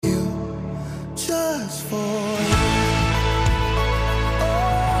just for you.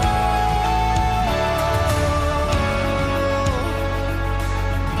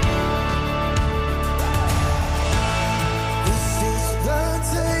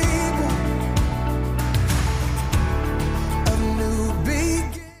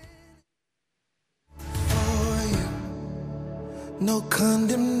 No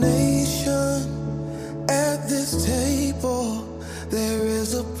condemnation at this table. There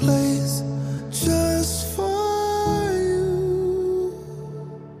is a place just for you.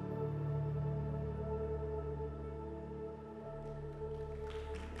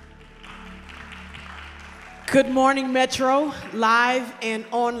 Good morning, Metro, live and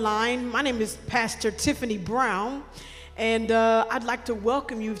online. My name is Pastor Tiffany Brown, and I'd like to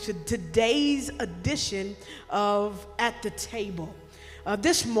welcome you to today's edition of At the Table.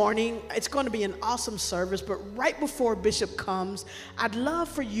 This morning, it's going to be an awesome service, but right before Bishop comes, I'd love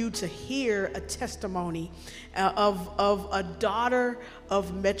for you to hear a testimony of a daughter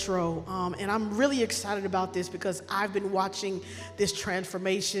of Metro, and I'm really excited about this because I've been watching this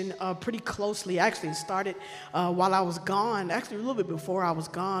transformation pretty closely. Actually, it started while I was gone, actually a little bit before I was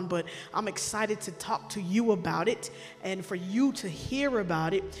gone, but I'm excited to talk to you about it and for you to hear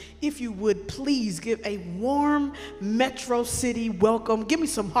about it. If you would please give a warm Metro City welcome. Give me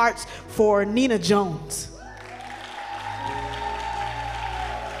some hearts for Nina Jones.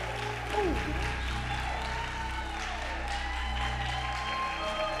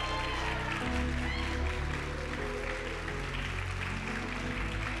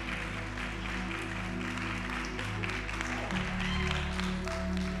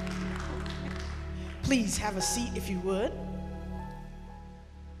 Please have a seat if you would.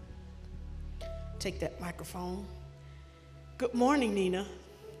 Take that microphone. Good morning, Nina.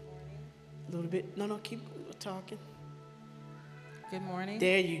 A little bit. No, keep talking. Good morning.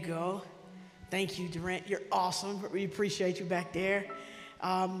 There you go. Thank you, Durant. You're awesome. We appreciate you back there.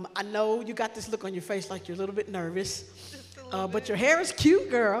 I know you got this look on your face like you're a little bit nervous. But your hair is cute,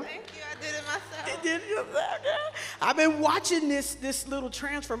 girl. Thank you. I did it myself. You did it yourself, girl. I've been watching this little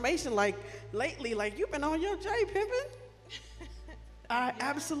transformation like lately. Like you've been on your J pimping. I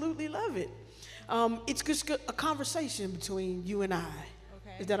absolutely love it. It's just a conversation between you and I.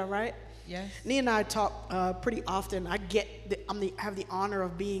 Okay. Is that all right? Yes. Nia and I talk pretty often. I have the honor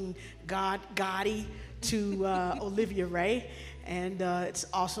of being Gotti to Olivia Ray, and it's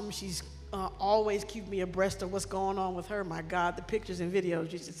awesome. She's always keeping me abreast of what's going on with her. My God, the pictures and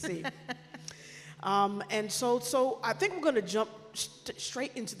videos you should see. And so I think we're going to jump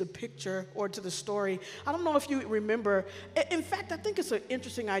straight into the picture or to the story. I don't know if you remember. In fact, I think it's an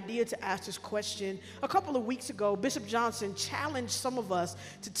interesting idea to ask this question. A couple of weeks ago, Bishop Johnson challenged some of us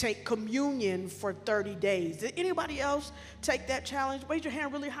to take communion for 30 days. Did anybody else take that challenge? Raise your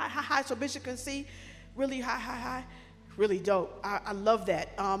hand really high, so Bishop can see. Really high. Really dope. I love that.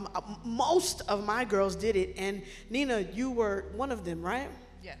 Most of my girls did it, and Nina, you were one of them, right?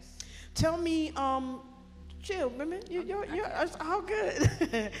 Yes. Tell me, chill, women. You're all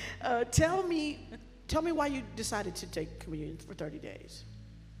good. Tell me why you decided to take communion for 30 days.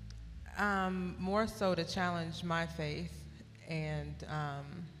 More so to challenge my faith and,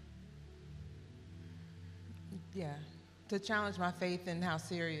 to challenge my faith and how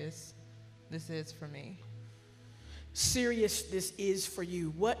serious this is for me. Serious this is for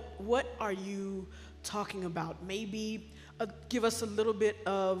you. What are you talking about? Maybe give us a little bit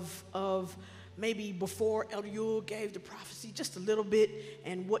of maybe before Eliud gave the prophecy, just a little bit,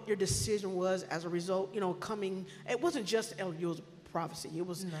 and what your decision was as a result, coming. It wasn't just Eliud's prophecy. It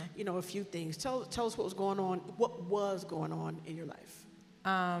was, a few things. Tell us what was going on in your life.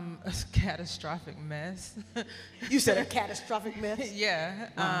 A catastrophic mess. You said a catastrophic mess? Yeah.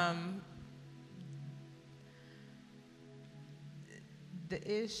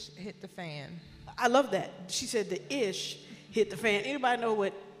 The ish hit the fan. I love that. She said the ish hit the fan. Anybody know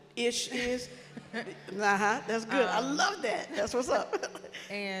what ish is? That's good. I love that. That's what's up.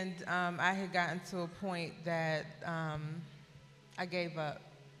 And I had gotten to a point that I gave up.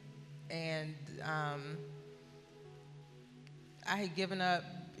 And I had given up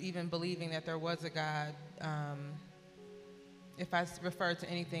even believing that there was a God. If I referred to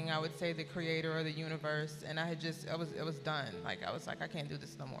anything, I would say the creator or the universe, and it was done. I was like, I can't do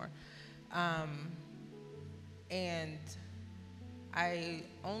this no more. And I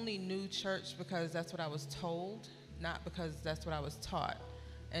only knew church because that's what I was told, not because that's what I was taught.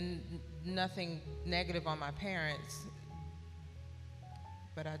 And nothing negative on my parents,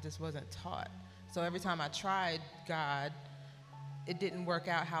 but I just wasn't taught. So every time I tried God, it didn't work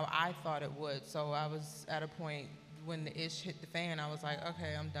out how I thought it would. So I was at a point when the ish hit the fan, I was like,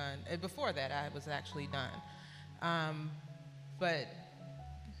 okay, I'm done. And before that, I was actually done. But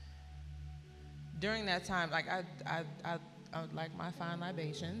during that time, like I would like my fine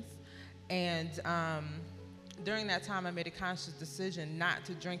libations, and during that time, I made a conscious decision not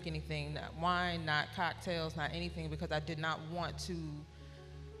to drink anything, not wine, not cocktails, not anything, because I did not want to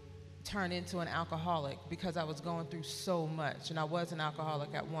turn into an alcoholic because I was going through so much. And I was an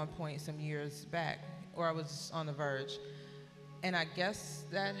alcoholic at one point some years back, or I was on the verge. And I guess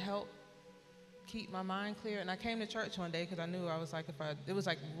that helped keep my mind clear. And I came to church one day because I knew, I was like, it was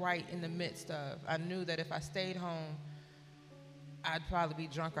like right in the midst of, I knew that if I stayed home, I'd probably be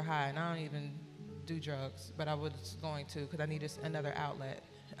drunk or high. And I don't even do drugs, but I was going to because I needed another outlet.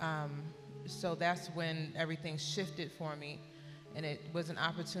 So that's when everything shifted for me. And it was an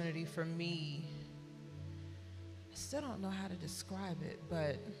opportunity for me, I still don't know how to describe it,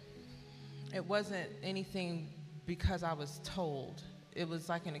 but it wasn't anything because I was told. It was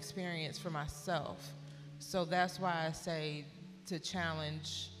like an experience for myself. So that's why I say to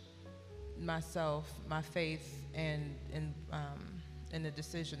challenge myself, my faith, and the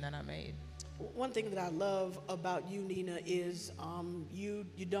decision that I made. One thing that I love about you, Nina, is you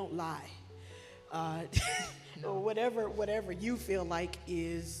don't lie. Or whatever you feel like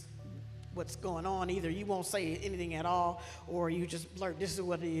is what's going on. Either you won't say anything at all, or you just blurt, this is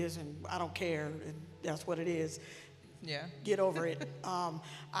what it is, and I don't care, and that's what it is. Yeah. Get over it.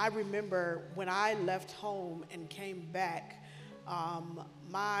 I remember when I left home and came back,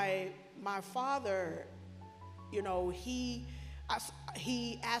 my father, you know, he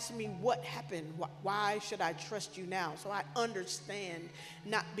asked me what happened. Why should I trust you now? So I understand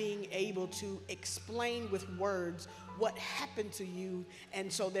not being able to explain with words what happened to you,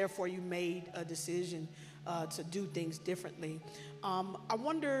 and so therefore you made a decision to do things differently. I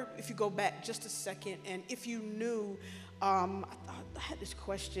wonder if you go back just a second, and if you knew, I had this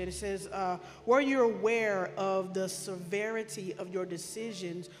question. It says, were you aware of the severity of your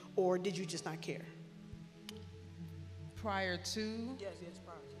decisions, or did you just not care? Prior to? Yes,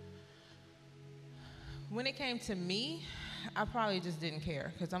 prior to. When it came to me, I probably just didn't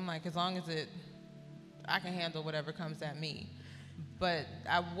care, because I'm like, as long as I can handle whatever comes at me. But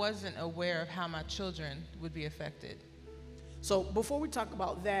I wasn't aware of how my children would be affected. So before we talk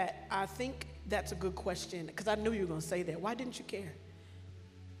about that, I think that's a good question, because I knew you were going to say that. Why didn't you care?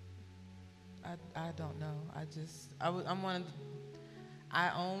 I don't know. I'm one of the,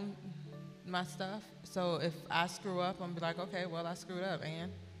 I own my stuff. So if I screw up, I'm be like, okay, well, I screwed up,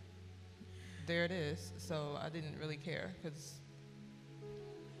 and there it is. So I didn't really care, because.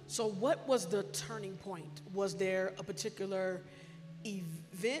 So what was the turning point? Was there a particular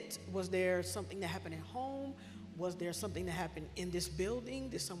event? Was there something that happened at home? Was there something that happened in this building?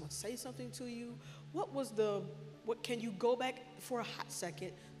 Did someone say something to you? What can you go back for a hot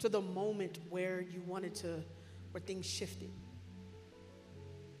second to the moment where you where things shifted?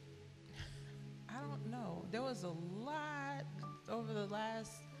 I don't know. There was a lot over the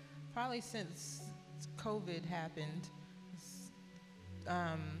last, probably since COVID happened.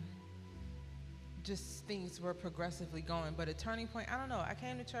 Just things were progressively going, but a turning point, I don't know. I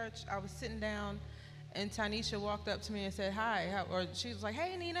came to church, I was sitting down, and Tanisha walked up to me and said, hi, or she was like,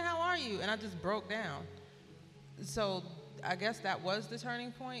 hey, Nina, how are you? And I just broke down. So I guess that was the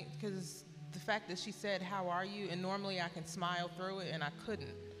turning point, because the fact that she said, how are you? And normally I can smile through it, and I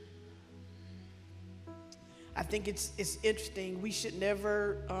couldn't. I think it's interesting. We should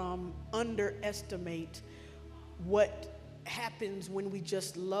never underestimate what happens when we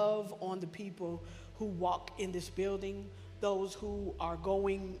just love on the people who walk in this building, those who are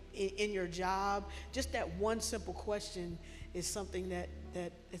going in your job. Just that one simple question is something that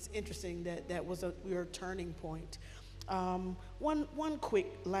it's interesting that was your turning point. One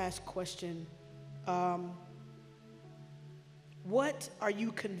quick last question. What are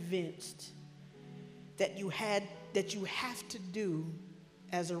you convinced that you have to do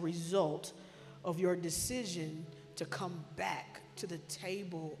as a result of your decision to come back to the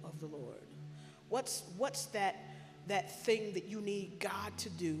table of the Lord? What's that thing that you need God to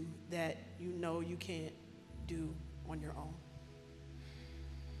do that you know you can't do on your own?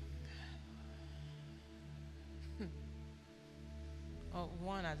 Well,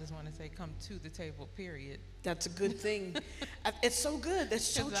 one, I just want to say, come to the table, period. That's a good thing. It's so good. That's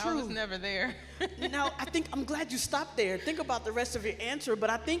so true. I was never there. Now, I'm glad you stopped there. Think about the rest of your answer, but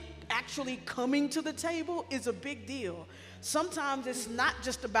I think actually coming to the table is a big deal. Sometimes it's not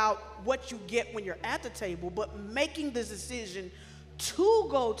just about what you get when you're at the table, but making the decision to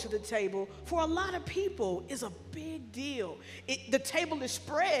go to the table for a lot of people is a big deal. The table is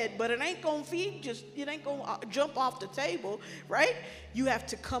spread, but it ain't gonna it ain't gonna jump off the table, right? You have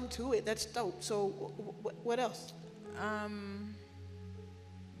to come to it. That's dope. So what else?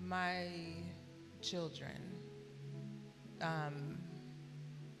 My children,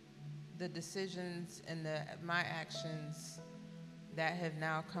 the decisions and my actions that have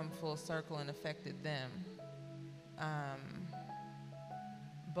now come full circle and affected them.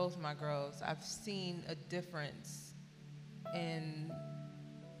 Both my girls, I've seen a difference in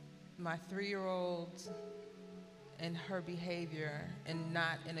my 3-year-old and her behavior, and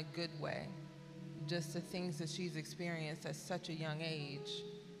not in a good way. Just the things that she's experienced at such a young age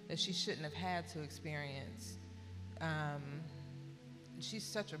that she shouldn't have had to experience. She's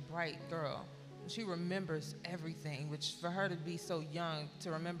such a bright girl. She remembers everything, which for her to be so young,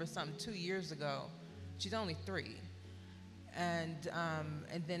 to remember something 2 years ago, she's only 3. And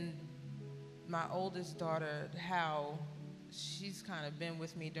then my oldest daughter, how she's kind of been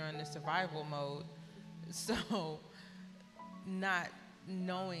with me during the survival mode. So not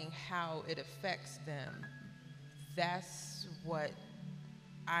knowing how it affects them, that's what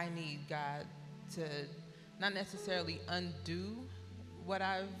I need God to not necessarily undo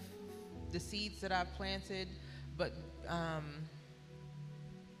the seeds that I've planted, but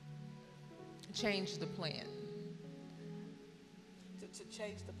change the plant. To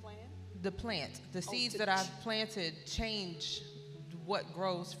change the plan? The plant. The seeds that I've planted change what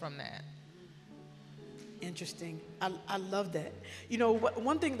grows from that. Interesting. I love that. You know,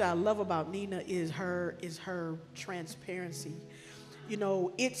 one thing that I love about Nina is her transparency. You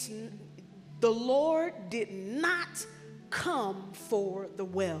know, the Lord did not come for the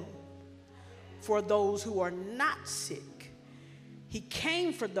well, for those who are not sick. He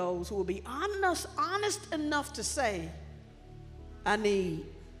came for those who will be honest enough to say, I need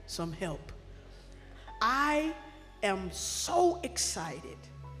some help. I am so excited,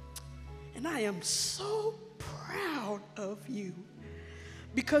 and I am so proud of you,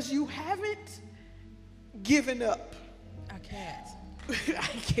 because you haven't given up. I can't. I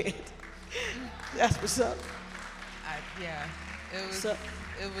can't. That's what's up. Yeah,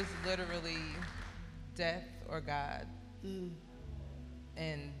 it was literally death or God.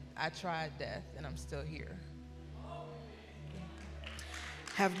 And I tried death, and I'm still here.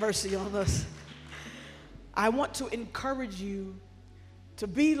 Have mercy on us. I want to encourage you to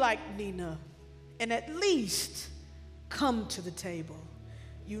be like Nina and at least come to the table.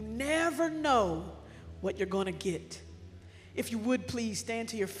 You never know what you're going to get. If you would please stand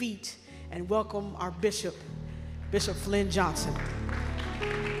to your feet and welcome our Bishop Flynn Johnson.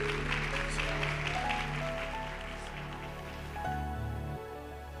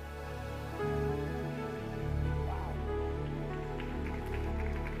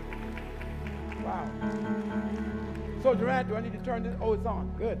 Wow. So Durant, do I need to turn this? Oh, it's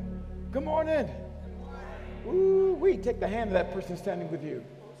on. Good. Good morning. Ooh, we take the hand of that person standing with you.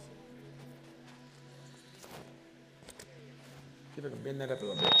 See if I can bend that up a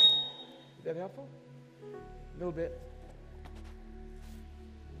little bit. Is that helpful? A little bit.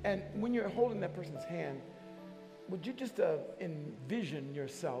 And when you're holding that person's hand, would you just envision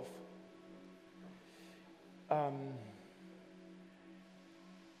yourself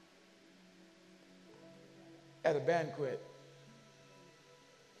at a banquet,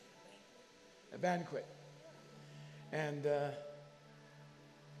 and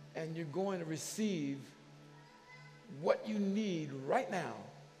you're going to receive what you need right now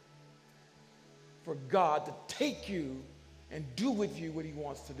for God to take you and do with you what he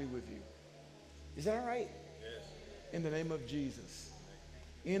wants to do with you. Is that all right? Yes. In the name of Jesus.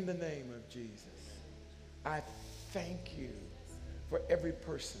 In the name of Jesus. I thank you for every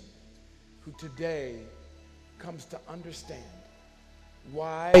person who today comes to understand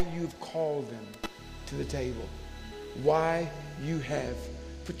why you've called them to the table, why you have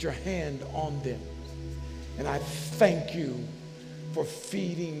put your hand on them. And I thank you for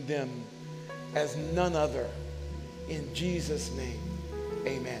feeding them as none other. In Jesus' name,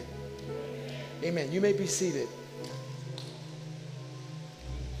 amen. Amen. You may be seated.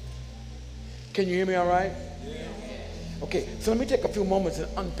 Can you hear me all right? Okay, so let me take a few moments and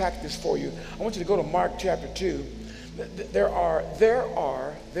unpack this for you. I want you to go to Mark chapter 2. There are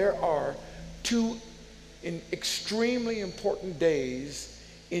two extremely important days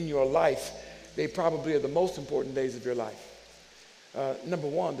in your life. They probably are the most important days of your life. Number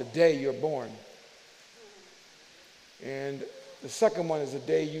one, the day you're born. And the second one is the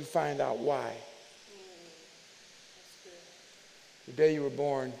day you find out why. The day you were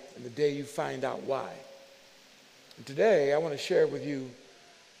born and the day you find out why. And today, I want to share with you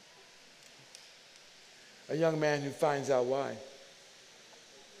a young man who finds out why.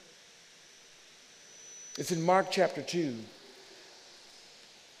 It's in Mark chapter 2.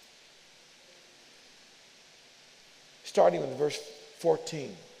 Starting with verse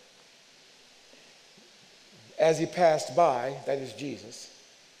 14. As he passed by, that is Jesus,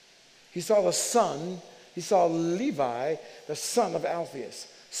 he saw Levi, the son of Alphaeus,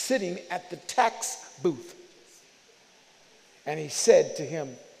 sitting at the tax booth. And he said to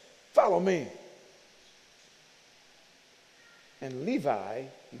him, "Follow me." And Levi,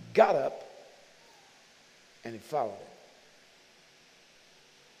 he got up and he followed him.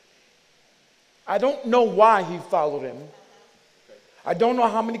 I don't know why he followed him. I don't know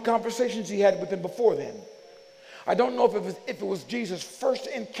how many conversations he had with him before then. I don't know if it was Jesus' first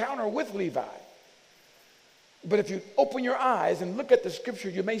encounter with Levi. But if you open your eyes and look at the scripture,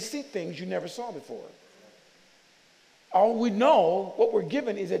 you may see things you never saw before. All we know, what we're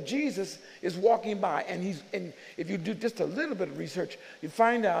given, is that Jesus is walking by, and if you do just a little bit of research, you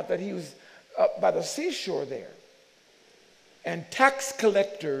find out that he was up by the seashore there. And tax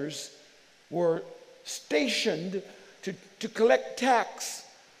collectors were stationed to collect tax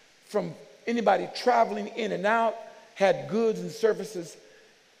from anybody traveling in and out, had goods and services.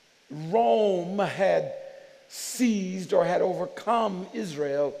 Rome had seized or had overcome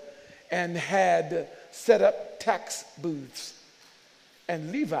Israel and had set up tax booths.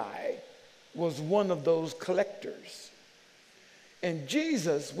 And Levi was one of those collectors. And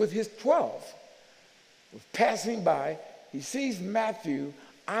Jesus, with his 12, was passing by. He sees Matthew.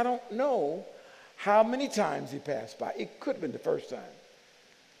 I don't know how many times he passed by. It could have been the first time.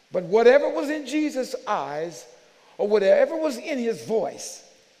 But whatever was in Jesus' eyes, or whatever was in his voice,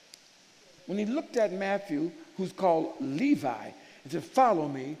 when he looked at Matthew, who's called Levi, and said, "Follow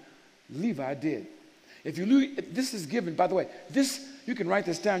me," Levi did. If this is given, by the way, you can write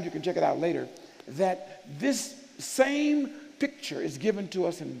this down, you can check it out later, that this same picture is given to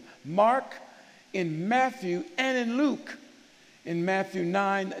us in Mark, in Matthew, and in Luke. In Matthew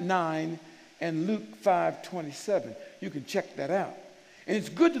 9:9 and Luke 5:27. You can check that out. And it's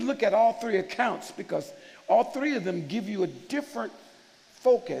good to look at all three accounts because all three of them give you a different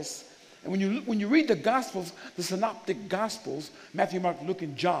focus. And when you read the Gospels, the synoptic Gospels, Matthew, Mark, Luke,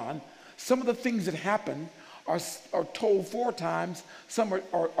 and John, some of the things that happen are told 4 times, some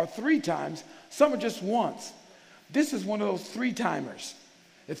are 3 times, some are just once. This is one of those 3-timers.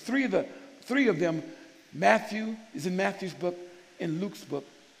 The three of them, Matthew is in Matthew's book, in Luke's book,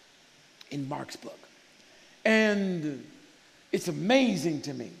 in Mark's book. And it's amazing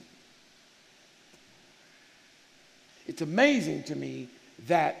to me. It's amazing to me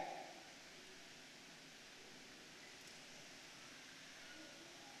that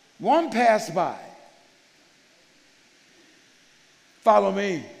one passed by. "Follow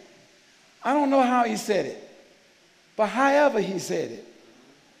me." I don't know how he said it, but however he said it.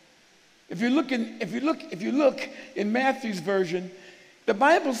 If you look in Matthew's version, the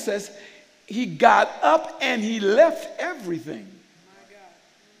Bible says he got up and he left everything.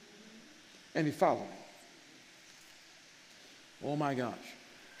 And he followed him. Oh my gosh.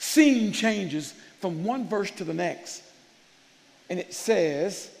 Scene changes from one verse to the next. And it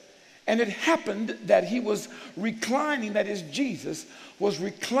says, and it happened that he was reclining, that is Jesus, was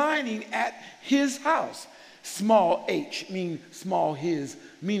reclining at his house. Small h, meaning small his,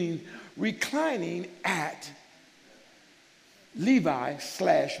 meaning reclining at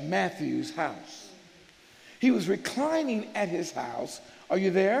Levi/Matthew's house. He was reclining at his house. Are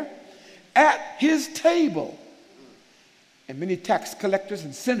you there? At his table. And many tax collectors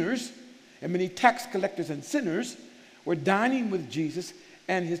and sinners were dining with Jesus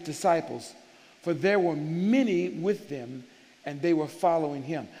and his disciples, for there were many with them, and they were following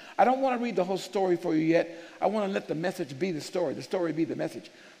him. I don't want to read the whole story for you yet. I want to let the message be the story be the message.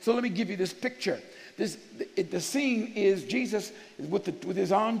 So let me give you this picture. The scene is Jesus with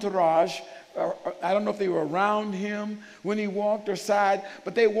his entourage. I don't know if they were around him when he walked or side,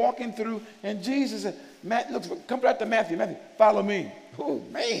 but they walking through, and Jesus said, come right to Matthew, follow me. Oh,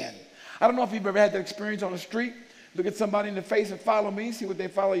 man. I don't know if you've ever had that experience on the street. Look at somebody in the face and follow me, see what they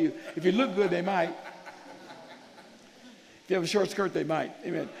follow you. If you look good, they might. If you have a short skirt, they might.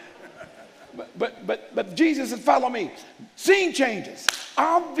 Amen. But Jesus said, follow me. Scene changes.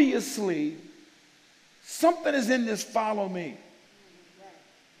 Obviously, something is in this follow me.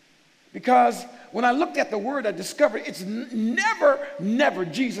 Because when I looked at the word, I discovered it's never,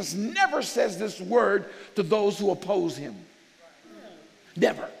 Jesus never says this word to those who oppose him.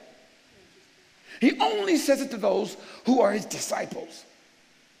 Never. He only says it to those who are his disciples.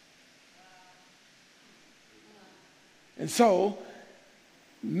 And so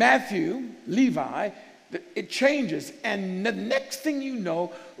Matthew, Levi, it changes. And the next thing you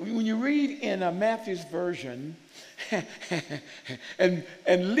know, when you read in Matthew's version, and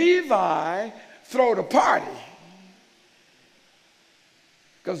Levi throwed a party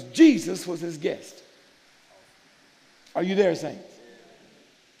because Jesus was his guest. Are you there, saints?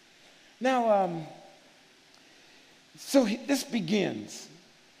 Now, this begins.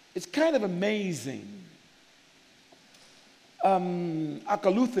 It's kind of amazing.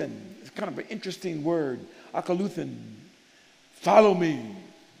 Akaluthin is kind of an interesting word. Akaluthin, follow me.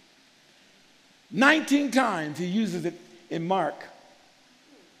 19 times he uses it in Mark.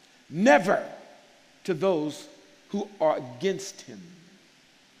 Never to those who are against him.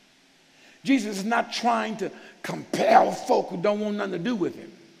 Jesus is not trying to compel folk who don't want nothing to do with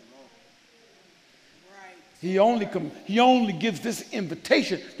him. He only gives this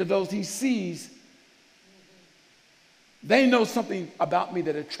invitation to those he sees. They know something about me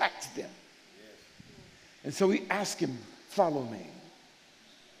that attracts them. And so he asks him, follow me.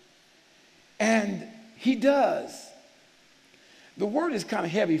 And he does. The word is kind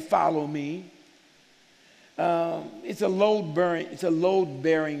of heavy, follow me. It's a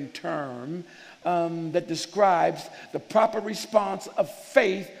load-bearing term that describes the proper response of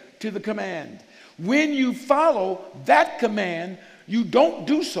faith to the command. When you follow that command, you don't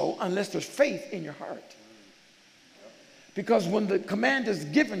do so unless there's faith in your heart. Because when the command is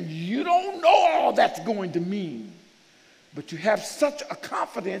given, you don't know all that's going to mean. But you have such a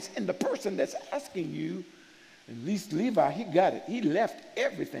confidence in the person that's asking you. At least Levi, he got it. He left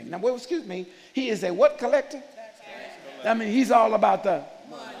everything. Now, well, excuse me, he is a what collector? I mean, he's all about the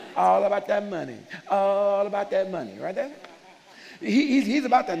money. All about that money. All about that money, right there? He's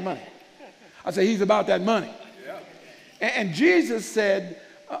about that money. I say he's about that money. And Jesus said,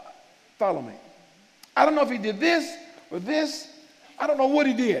 follow me. I don't know if he did this or this. I don't know what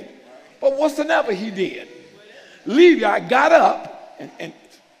he did. But whatsoever he did, Levi got up and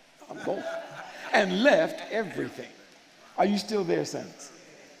I'm going, and left everything. Are you still there, saints?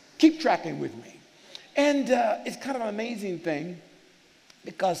 Keep tracking with me. And it's kind of an amazing thing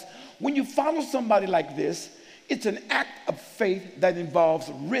because when you follow somebody like this, it's an act of faith that involves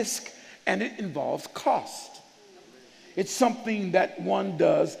risk and it involves cost. It's something that one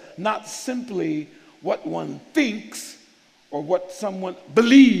does, not simply what one thinks or what someone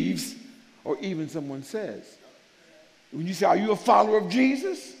believes or even someone says. When you say, are you a follower of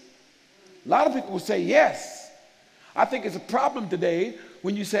Jesus? A lot of people will say yes. I think it's a problem today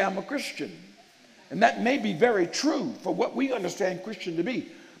when you say I'm a Christian. And that may be very true for what we understand Christian to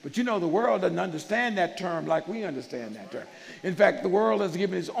be. But you know, the world doesn't understand that term like we understand that term. In fact, the world has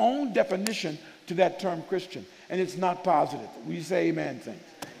given its own definition to that term Christian, and it's not positive. Will you say amen, saints?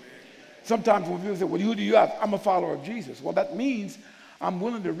 Sometimes when people say, well, who do you have? I'm a follower of Jesus. Well, that means I'm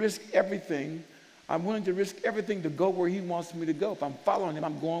willing to risk everything. I'm willing to risk everything to go where he wants me to go. If I'm following him,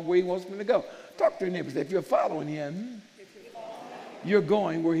 I'm going where he wants me to go. Talk to your neighbors. If you're following him, you're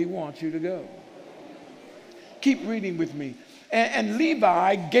going where he wants you to go. Keep reading with me. And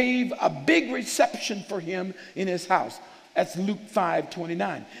Levi gave a big reception for him in his house. That's Luke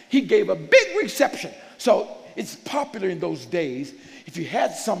 5:29. He gave a big reception. So it's popular in those days. If you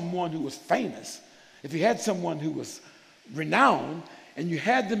had someone who was famous, if you had someone who was renowned, and you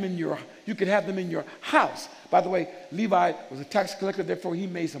had them in you could have them in your house. By the way, Levi was a tax collector, therefore he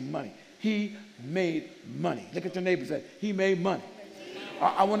made some money. He made money. Look at your neighbor and say, he made money.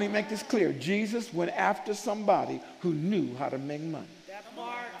 I want to make this clear. Jesus went after somebody who knew how to make money. Come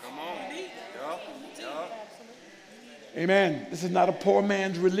on. Amen. This is not a poor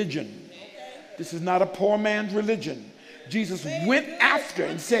man's religion. This is not a poor man's religion. Jesus went after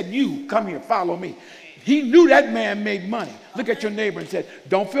and said, you, come here, follow me. He knew that man made money. Look at your neighbor and said,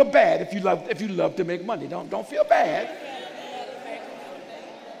 don't feel bad if you love to make money. Don't feel bad.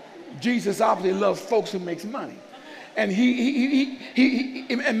 Jesus obviously loves folks who makes money. And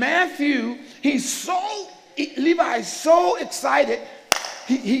in Matthew, Levi is so excited.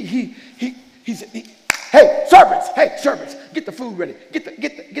 He said, hey, servants, get the food ready.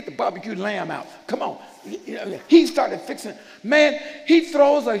 Get the barbecued lamb out. Come on. He started fixing. Man, he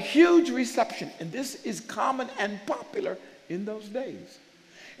throws a huge reception. And this is common and popular in those days.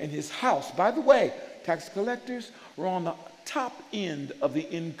 And his house, by the way, tax collectors were on the top end of the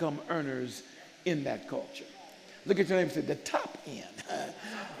income earners in that culture. Look at your name and say, the top end.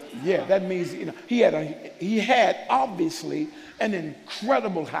 Yeah, that means, he had obviously an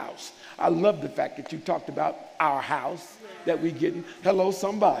incredible house. I love the fact that you talked about our house that we get. Hello,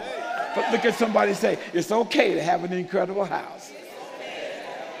 somebody. But look at somebody and say, it's okay to have an incredible house.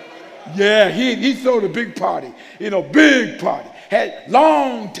 Yeah, he threw the big party. Big party. Had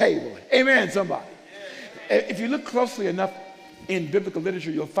long table. Amen, somebody. If you look closely enough in biblical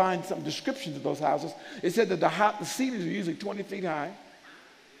literature, you'll find some descriptions of those houses. It said that the ceilings were usually 20 feet high.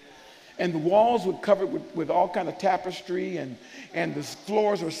 And the walls were covered with all kind of tapestry, and the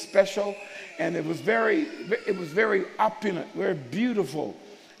floors were special. And it was very opulent, very beautiful.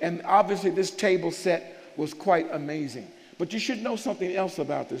 And obviously this table set was quite amazing. But you should know something else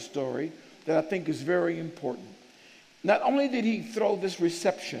about this story that I think is very important. Not only did he throw this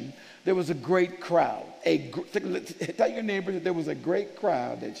reception, there was a great crowd. Tell your neighbor that there was a great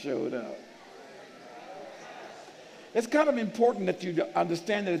crowd that showed up. It's kind of important that you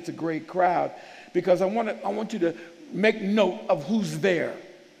understand that it's a great crowd, because I want you to make note of who's there.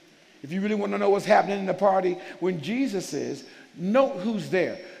 If you really want to know what's happening in the party, when Jesus is, note who's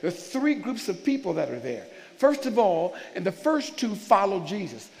there. There's 3 groups of people that are there. First of all, and the first 2 follow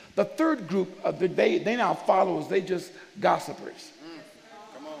Jesus. The third group, they now followers, they just gossipers.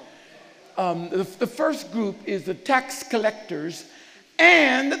 Come on. The first group is the tax collectors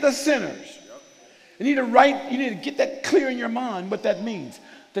and the sinners. You need to get that clear in your mind what that means.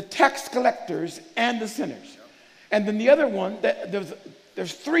 The tax collectors and the sinners. And then the other one,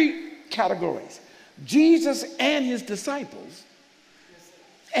 there's 3 categories. Jesus and his disciples,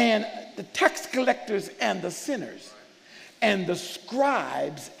 and the tax collectors and the sinners, and the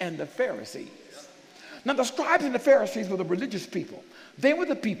scribes and the Pharisees. Now the scribes and the Pharisees were the religious people. They were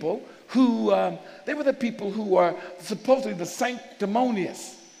the people who are supposedly the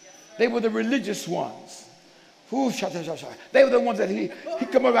sanctimonious. They were the religious ones. They were the ones that he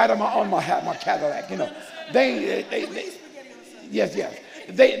come right on my Cadillac. Yes.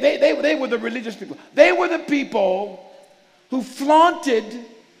 They were the religious people. They were the people who flaunted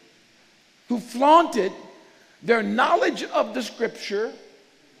their knowledge of the scripture,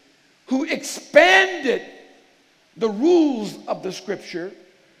 who expanded the rules of the scripture.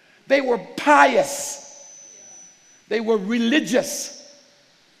 They were pious. They were religious.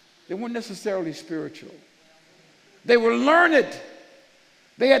 They weren't necessarily spiritual. They were learned.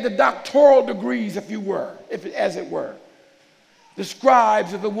 They had the doctoral degrees, as it were. The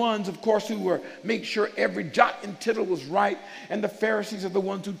scribes are the ones, of course, who make sure every jot and tittle was right, and the Pharisees are the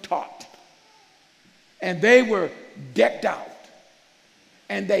ones who taught. And they were decked out.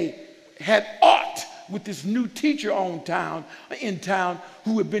 And they had aught with this new teacher in town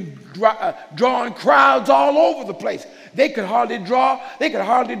who had been drawing crowds all over the place. They could hardly draw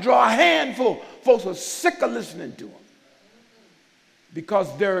a handful. Folks were sick of listening to them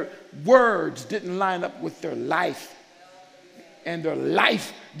because their words didn't line up with their life, and their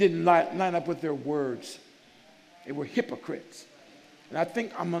life didn't line up with their words. They were hypocrites. And I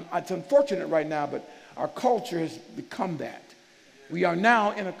think it's unfortunate right now, but our culture has become that. We are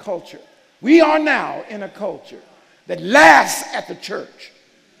now in a culture that laughs at the church,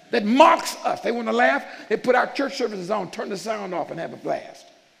 that mocks us. They want to laugh, they put our church services on, turn the sound off, and have a blast.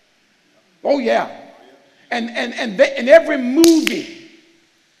 Oh, yeah. And in every movie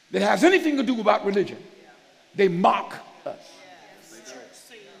that has anything to do about religion, they mock us.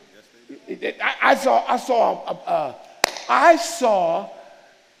 I saw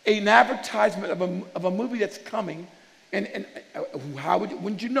an advertisement of a movie that's coming, and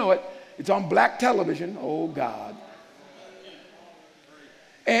wouldn't you know it? It's on black television. Oh God!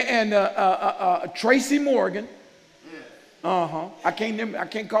 And Tracy Morgan. I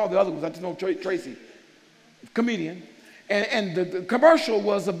can't call the other ones. I just know Tracy, comedian. And the commercial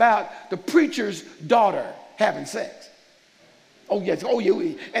was about the preacher's daughter having sex. Oh yes, oh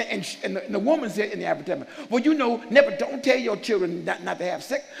yeah. And the woman said in the advertisement, well, don't tell your children not to have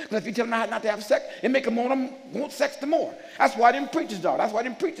sex, because if you tell them not to have sex, it make them want sex the more. That's why them preachers' daughters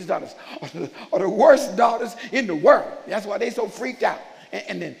are the worst daughters in the world. That's why they so freaked out.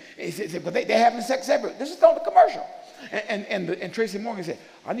 And then he said, but they're having sex everywhere. This is on the commercial. And Tracy Morgan said,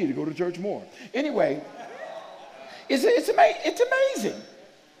 I need to go to church more. Anyway, it's amazing.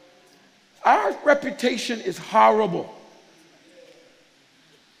 Our reputation is horrible.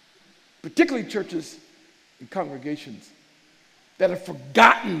 Particularly churches and congregations that have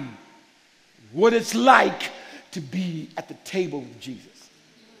forgotten what it's like to be at the table of Jesus.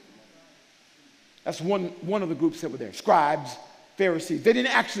 That's one of the groups that were there. Scribes, Pharisees. They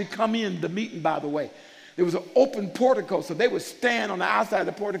didn't actually come in the meeting, by the way. There was an open portico, so they would stand on the outside of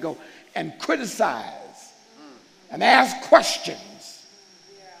the portico and criticize and ask questions.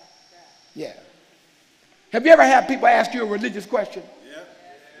 Yeah. Have you ever had people ask you a religious question?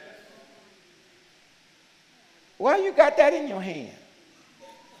 Why you got that in your hand?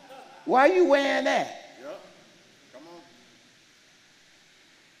 Why are you wearing that? Yep.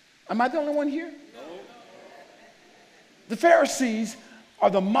 Come Am I the only one here? The Pharisees are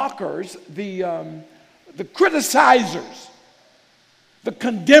the mockers, the criticizers, the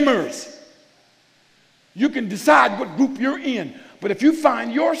condemners. You can decide what group you're in. But if you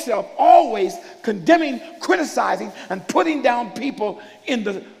find yourself always condemning, criticizing, and putting down people in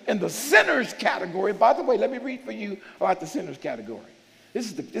the sinners category, by the way, let me read for you about the sinners category.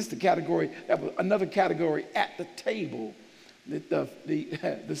 This is the category that was another category at the table.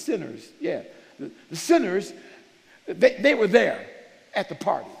 The sinners, yeah. The sinners, they were there at the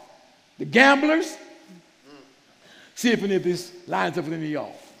party. The gamblers, see if any of this lines up with any of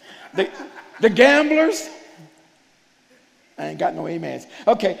y'all. The gamblers, I ain't got no amens.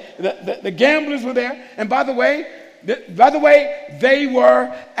 Okay, the gamblers were there, and by the way, they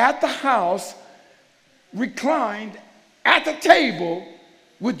were at the house, reclined at the table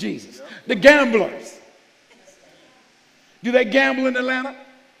with Jesus. The gamblers. Do they gamble in Atlanta?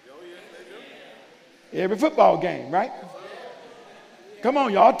 Every football game, right? Come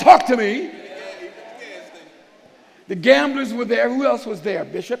on, y'all, talk to me. The gamblers were there. Who else was there,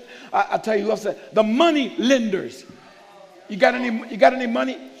 Bishop? I'll tell you who else. The money lenders. You got any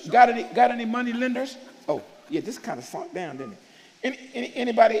money? Got any money lenders? Oh, yeah, this kind of sunk down, didn't it?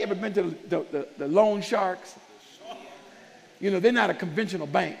 Anybody ever been to the loan sharks? You know, they're not a conventional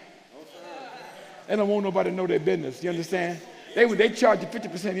bank. They don't want nobody to know their business. You understand? They charge you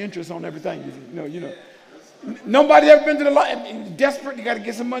 50% interest on everything. You know. Nobody ever been to the loan? Desperate, you got to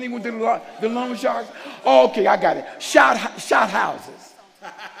get some money. Went to the loan sharks. Oh, okay, I got it. Shot houses.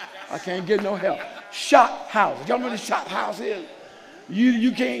 I can't get no help. Shot houses. Y'all know what a shot house is?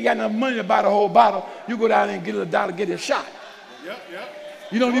 You can't got enough money to buy the whole bottle. You go down there and get a dollar, get a shot. Yep.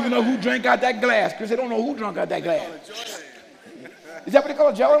 You don't even know who drank out that glass, because they don't know who drank out that glass. Is that what they call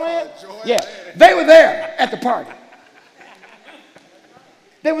it, Joyland? Yeah. They were there at the party.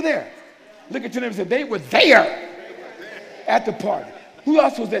 They were there. Look at your neighbor and say, they were there at the party. Who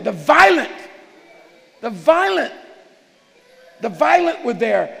else was there? The violent were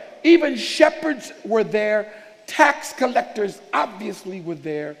there. Even shepherds were there. Tax collectors obviously were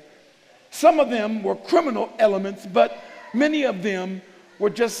there. Some of them were criminal elements, but many of them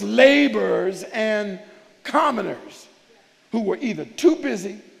were just laborers and commoners who were either too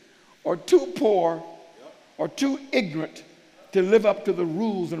busy or too poor or too ignorant to live up to the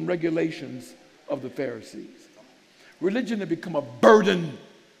rules and regulations of the Pharisees. Religion had become a burden.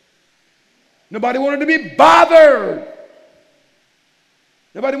 Nobody wanted to be bothered.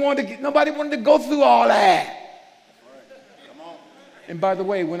 Nobody wanted to go through all that. And by the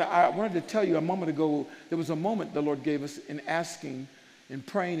way, when I wanted to tell you a moment ago, there was a moment the Lord gave us in asking, in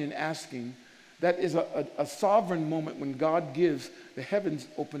praying and asking. That is a sovereign moment when God gives the heavens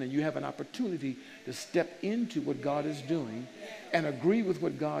open and you have an opportunity to step into what God is doing and agree with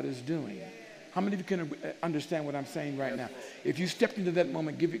what God is doing. How many of you can understand what I'm saying right now? If you stepped into that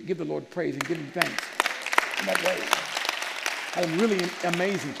moment, give the Lord praise and give him thanks in that way. That was really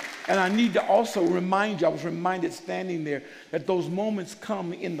amazing. And I need to also remind you, I was reminded standing there, that those moments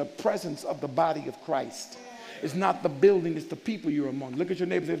come in the presence of the body of Christ. It's not the building, it's the people you're among. Look at your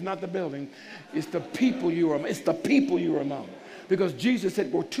neighbor and say, it's not the building, it's the people you're among. It's the people you're among. Because Jesus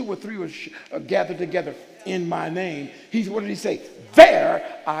said, where 2 or 3 are gathered together in my name, what did he say?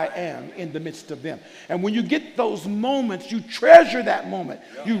 There I am in the midst of them. And when you get those moments, you treasure that moment.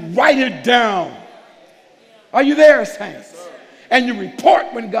 You write it down. Are you there, saints? And you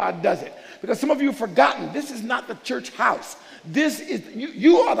report when God does it. Because some of you have forgotten, this is not the church house. This is,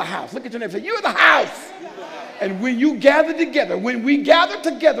 you are the house. Look at your neighbor and say, you are the house. And when you gather together, when we gather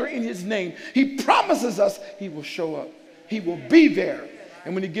together in his name, he promises us he will show up. He will be there.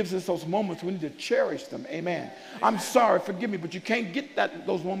 And when he gives us those moments, we need to cherish them. Amen. I'm sorry, forgive me, but you can't get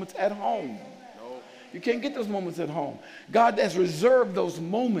those moments at home. You can't get those moments at home. God has reserved those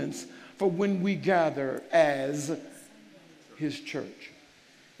moments for when we gather as his church.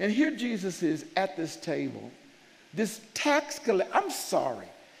 And here Jesus is at this table. This tax collector, I'm sorry.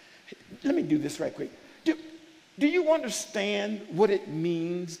 Let me do this right quick. Do you understand what it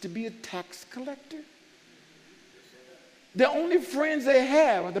means to be a tax collector? The only friends they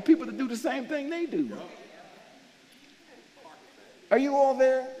have are the people that do the same thing they do. Are you all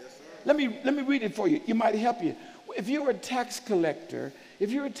there? Let me read it for you. It might help you. If you're a tax collector,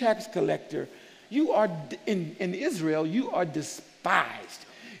 you are in Israel, you are despised.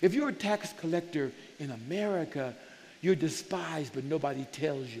 If you're a tax collector in America, you're despised, but nobody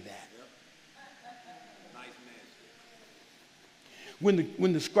tells you that.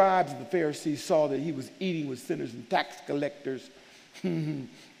 When the scribes and the Pharisees saw that he was eating with sinners and tax collectors,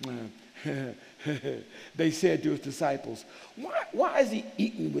 They said to his disciples, why is he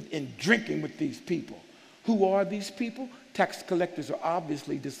eating with and drinking with these people? Who are these people? Tax collectors are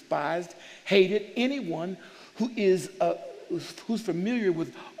obviously despised, hated. Anyone who's familiar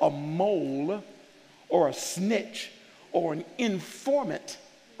with a mole or a snitch or an informant,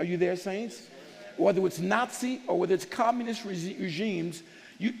 are you there, saints? Whether it's Nazi or whether it's communist regimes,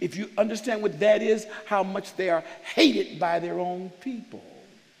 if you understand what that is, how much they are hated by their own people,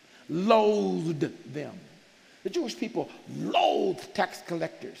 loathed them. The Jewish people loathed tax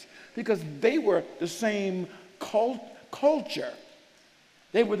collectors because they were the same culture.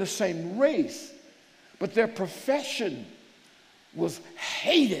 They were the same race, but their profession was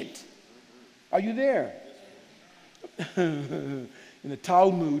hated. Are you there? In the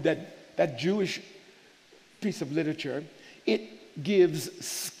Talmud, that Jewish piece of literature, it gives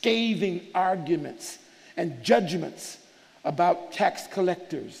scathing arguments and judgments about tax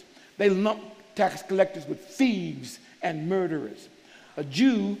collectors. They lump tax collectors with thieves and murderers. A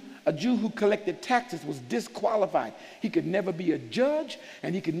Jew who collected taxes was disqualified. He could never be a judge,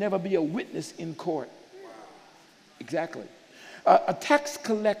 and he could never be a witness in court. Exactly. A tax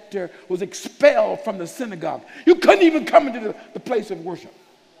collector was expelled from the synagogue. You couldn't even come into the place of worship.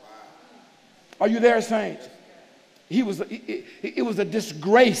 Are you there, saints? It was a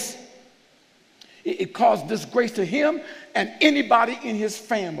disgrace. It caused disgrace to him and anybody in his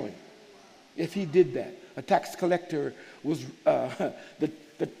family if he did that. A tax collector was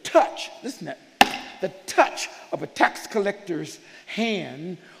the touch. Listen to that. The touch of a tax collector's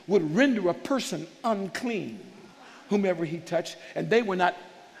hand would render a person unclean, whomever he touched, and they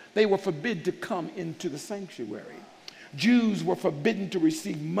were forbidden to come into the sanctuary. Jews were forbidden to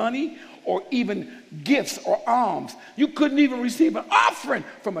receive money or even gifts or alms. You couldn't even receive an offering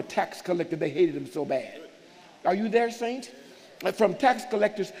from a tax collector. They hated him so bad. Are you there, saints? From tax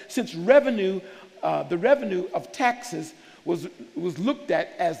collectors, since the revenue of taxes was looked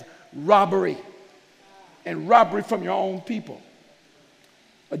at as robbery, and robbery from your own people.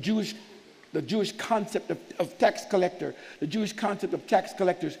 The Jewish concept of tax collector, the Jewish concept of tax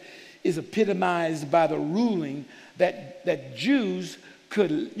collectors is epitomized by the ruling that Jews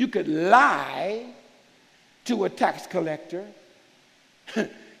you could lie to a tax collector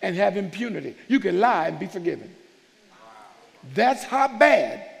and have impunity. You could lie and be forgiven. That's how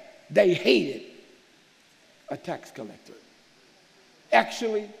bad they hated a tax collector.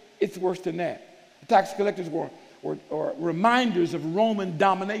 Actually, it's worse than that. The tax collectors were reminders of Roman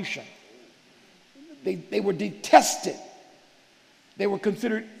domination. They were detested. They were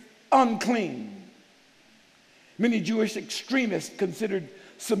considered unclean. Many Jewish extremists considered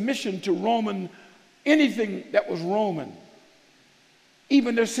submission to anything that was Roman,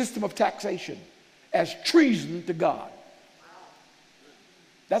 even their system of taxation, as treason to God.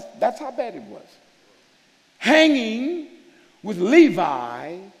 That's how bad it was. Hanging with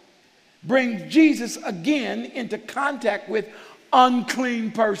Levi brings Jesus again into contact with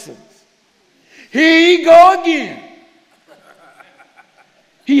unclean persons. Here he go again.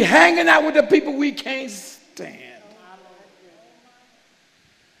 He hanging out with the people we can't stand.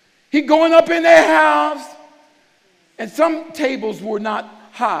 He going up in their house, and some tables were not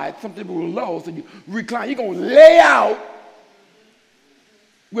high, some tables were low, so you recline. You're going to lay out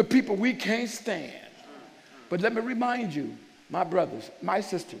with people we can't stand. But let me remind you, my brothers, my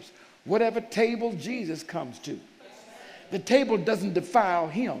sisters, whatever table Jesus comes to, the table doesn't defile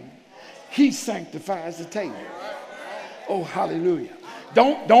him. He sanctifies the table. Oh, hallelujah.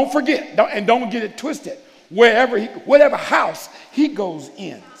 Don't forget, don't get it twisted. Whatever house he goes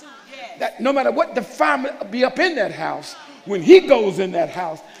in, that no matter what defilement be up in that house, when he goes in that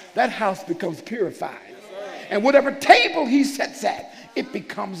house becomes purified. And whatever table he sets at, it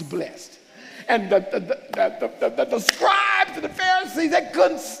becomes blessed. And the scribes and the Pharisees, they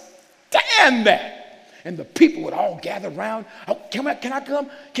couldn't stand that. And the people would all gather around. Oh, can I come?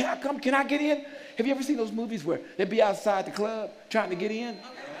 Can I come? Can I get in? Have you ever seen those movies where they'd be outside the club trying to get in?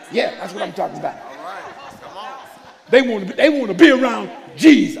 Yeah, that's what I'm talking about. All right. Come on. They want to be around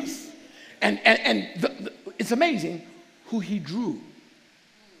Jesus. And it's amazing who he drew.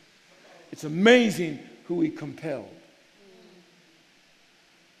 It's amazing who he compelled.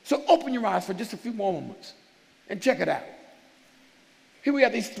 So open your eyes for just a few more moments and check it out. Here we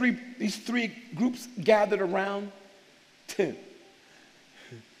have these three groups gathered around.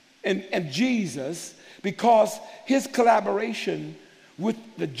 And Jesus, because his collaboration with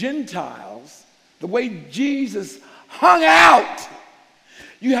the Gentiles, the way Jesus hung out,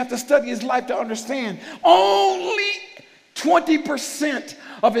 you have to study his life to understand. Only 20%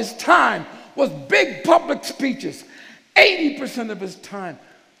 of his time was big public speeches. 80% of his time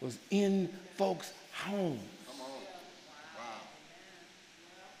was in folks' homes.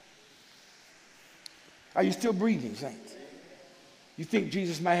 Are you still breathing, saints? You think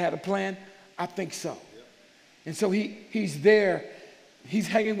Jesus might have a plan? I think so. And so he's there. He's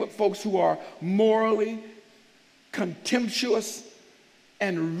hanging with folks who are morally contemptuous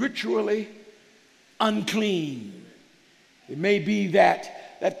and ritually unclean. It may be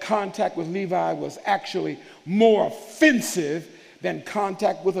that contact with Levi was actually more offensive than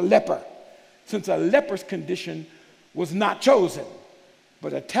contact with a leper, since a leper's condition was not chosen,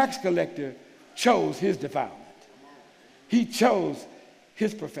 but a tax collector chose his defilement. He chose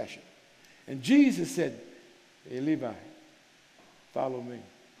his profession. And Jesus said, hey, Levi, follow me.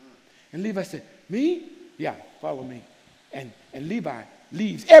 And Levi said, me? Yeah, follow me. And Levi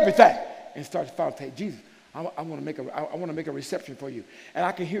leaves everything and starts following. Hey, Jesus, I want to make a reception for you. And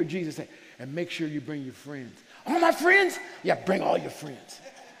I can hear Jesus say, and make sure you bring your friends. All my friends? Yeah, bring all your friends.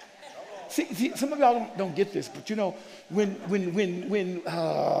 See, some of y'all don't get this, but you know,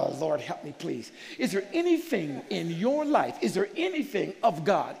 Lord help me please. Is there anything in your life, is there anything of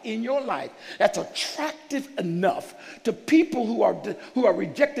God in your life that's attractive enough to people who are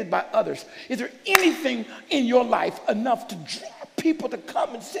rejected by others? Is there anything in your life enough to draw people to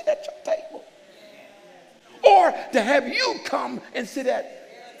come and sit at your table? Or to have you come and sit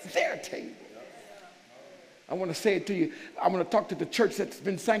at their table? I want to say it to you. I want to talk to the church that's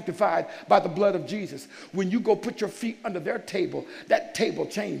been sanctified by the blood of Jesus. When you go put your feet under their table, that table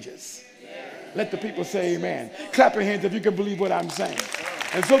changes. Let the people say amen. Clap your hands if you can believe what I'm saying.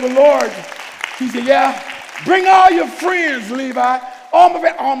 And so the Lord, he said, yeah, bring all your friends, Levi.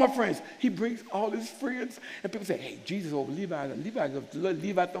 All my friends. He brings all his friends. And people say, hey, Jesus over Levi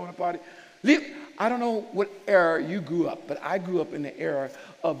throwing a party. I don't know what era you grew up, but I grew up in the era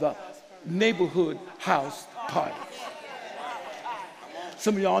of the neighborhood house parties.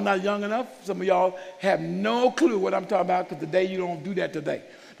 Some of y'all not young enough. Some of y'all have no clue what I'm talking about, because today you don't do that today.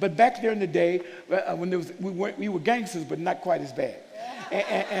 But back there in the day, when we were gangsters, but not quite as bad.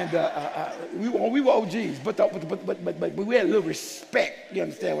 We were OGs, but we had a little respect. You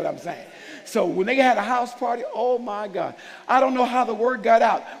understand what I'm saying? So when they had a house party, oh my God, I don't know how the word got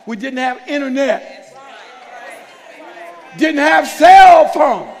out. We didn't have internet, didn't have cell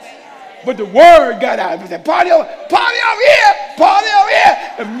phones. But the word got out. We said, party over here, party over here.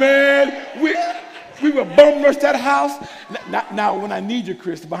 And man, we would bum rush that house. Now, when I need you,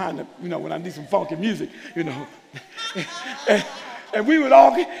 Chris, behind the, when I need some funky music, and we would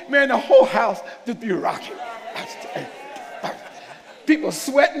all, man, the whole house just be rocking. People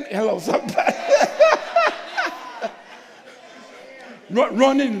sweating. Hello, somebody.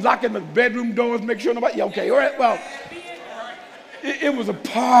 Running, locking the bedroom doors, make sure nobody, okay, all right, well, it was a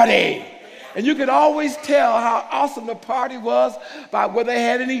party. And you could always tell how awesome the party was by whether they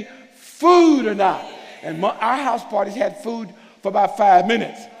had any food or not. And our house parties had food for about 5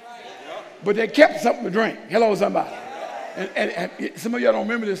 minutes. But they kept something to drink. Hello, somebody. And some of y'all don't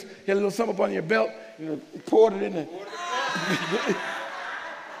remember this. You had a little something up on your belt. Poured it in there.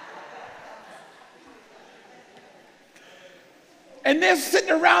 And they're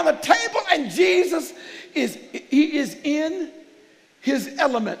sitting around the table, and Jesus is in his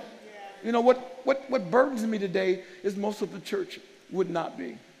element. You know what burdens me today is most of the church would not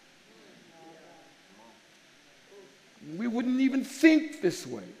be. We wouldn't even think this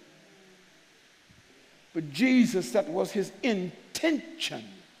way. But Jesus, that was his intention.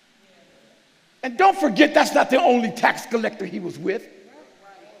 And don't forget, that's not the only tax collector he was with.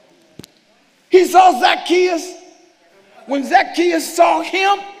 He saw Zacchaeus. When Zacchaeus saw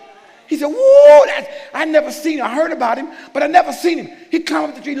him, he said, whoa, I never seen him. I heard about him, but I never seen him. He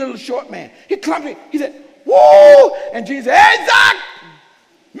climbed up the tree, little short man. He climbed it. He said, whoa. And Jesus said, hey, Zach,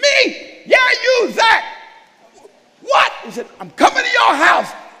 me. Yeah, you, Zach. What? He said, I'm coming to your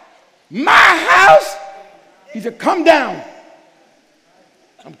house. My house? He said, come down.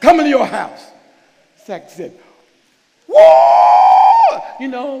 I'm coming to your house. Zach said, whoa.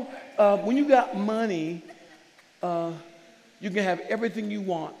 When you got money, you can have everything you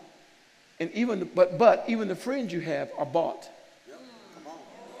want. And even the friends you have are bought. Yep. Come on.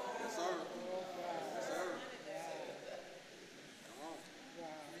 Yes, sir.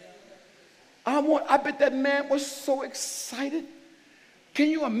 Yes, sir. I bet that man was so excited. Can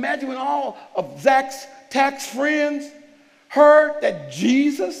you imagine when all of Zach's tax friends heard that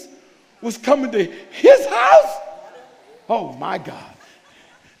Jesus was coming to his house? Oh my God.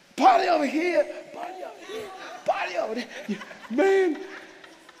 Party over here, party over here, party over there. Man.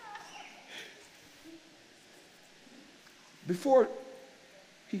 Before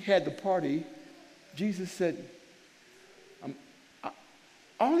he had the party, Jesus said,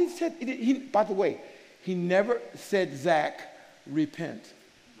 all he said, by the way, he never said, Zach, repent.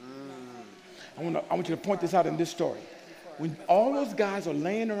 I want you to point this out in this story. When all those guys are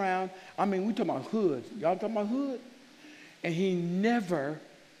laying around, I mean, we talking about hood. Y'all talking about hood? And he never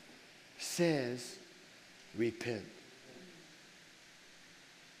says, repent.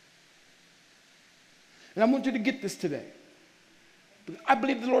 And I want you to get this today. I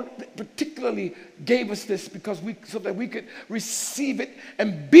believe the Lord particularly gave us this so that we could receive it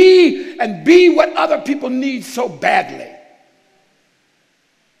and be what other people need so badly.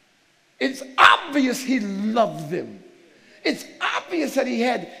 It's obvious he loved them. It's obvious that he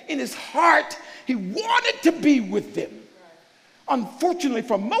had in his heart, he wanted to be with them. Unfortunately,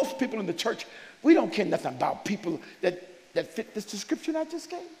 for most people in the church, we don't care nothing about people that fit this description I just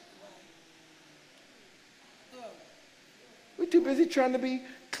gave. We're too busy trying to be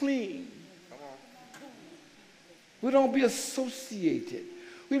clean. We don't be associated.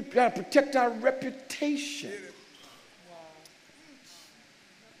 We've got to protect our reputation.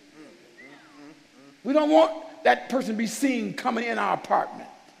 We don't want that person to be seen coming in our apartment.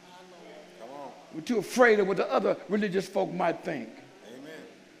 We're too afraid of what the other religious folk might think. Amen.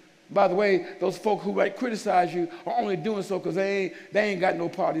 By the way, those folk who might criticize you are only doing so because they ain't got no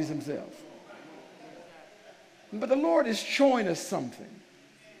parties themselves. But the Lord is showing us something.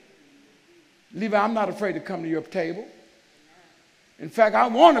 Levi, I'm not afraid to come to your table. In fact, I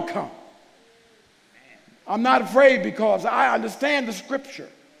want to come. I'm not afraid because I understand the scripture.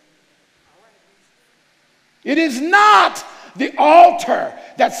 It is not the altar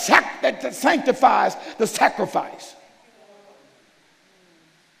that sanctifies the sacrifice.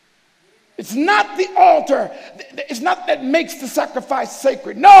 It's not the altar. It's not that makes the sacrifice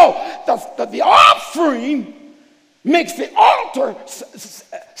sacred. No, the offering makes the altar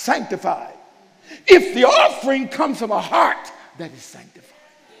sanctified. If the offering comes from a heart that is sanctified.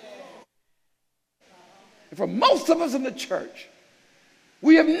 And for most of us in the church,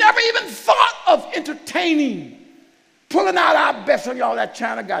 we have never even thought of entertaining, pulling out our best. And y'all, that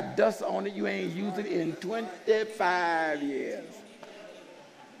china got dust on it. You ain't used it in 25 years.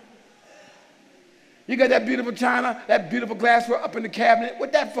 You got that beautiful china, that beautiful glassware up in the cabinet.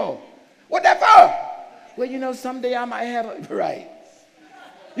 What that for? What that for? Well, you know, someday I might have it. Right.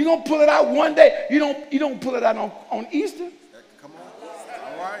 You're going to pull it out one day. You don't pull it out on Easter. Come on.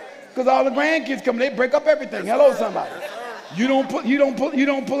 All right. Because all the grandkids come, they break up everything. Hello, somebody. You don't pull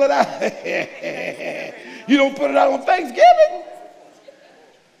it out. You don't put it out on Thanksgiving.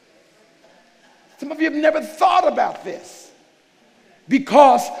 Some of you have never thought about this.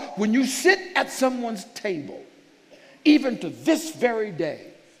 Because when you sit at someone's table, even to this very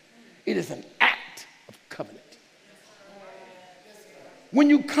day, it is an act of covenant. When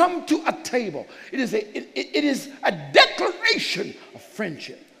you come to a table, it is a declaration of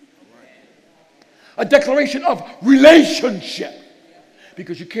friendship. A declaration of relationship.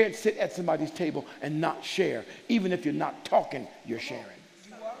 Because you can't sit at somebody's table and not share. Even if you're not talking, you're sharing.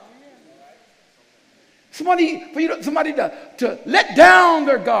 Somebody to let down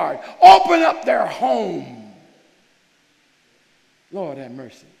their guard. Open up their home. Lord have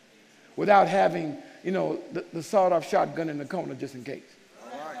mercy. Without having, the sawed-off shotgun in the corner just in case. All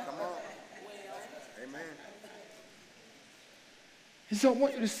right, come on. Amen. And so I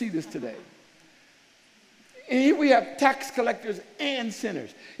want you to see this today. And here we have tax collectors and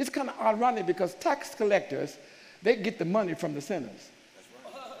sinners. It's kind of ironic because tax collectors, they get the money from the sinners.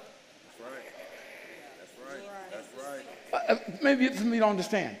 That's right. Maybe some of you don't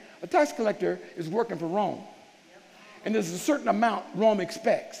understand. A tax collector is working for Rome. And there's a certain amount Rome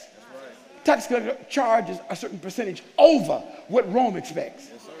expects. Tax collector charges a certain percentage over what Rome expects.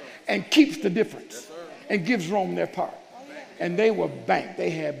 And keeps the difference. And gives Rome their part. And they were bank.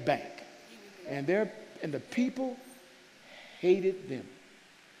 They had bank. And the people hated them.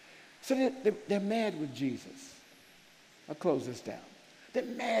 So they're mad with Jesus. I'll close this down. They're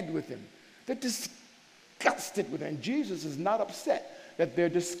mad with him. They're disgusted with him. And Jesus is not upset that they're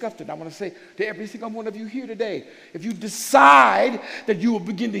disgusted. I want to say to every single one of you here today, if you decide that you will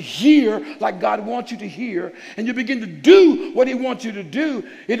begin to hear like God wants you to hear, and you begin to do what he wants you to do,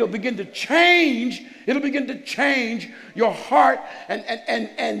 it'll begin to change. It'll begin to change your heart,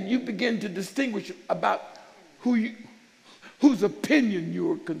 and you begin to distinguish about whose opinion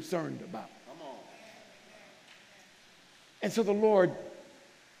you're concerned about. And so the Lord,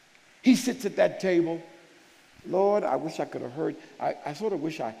 he sits at that table. Lord, I wish I could have heard, I sort of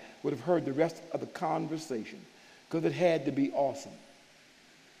wish I would have heard the rest of the conversation because it had to be awesome.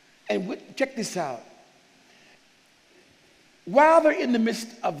 And check this out. While they're in the midst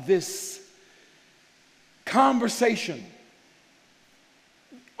of this conversation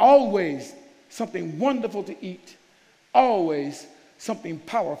always something wonderful to eat, always something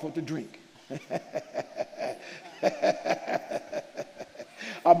powerful to drink.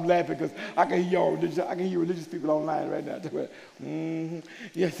 I'm laughing because I can hear y'all religious people online right now.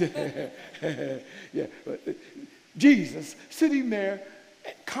 Yes, yeah. Jesus sitting there,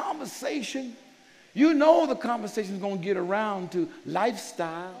 conversation. You know the conversation is going to get around to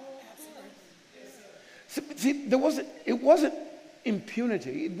lifestyle. See, it wasn't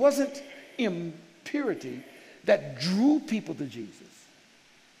impunity, it wasn't impurity that drew people to Jesus.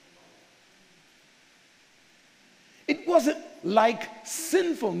 It wasn't like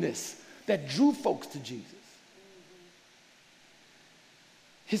sinfulness that drew folks to Jesus.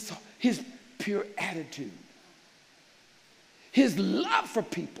 His pure attitude, his love for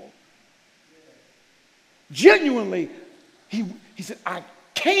people. Genuinely, he said, I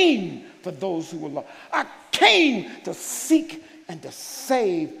came for those who were lost. I came to seek and to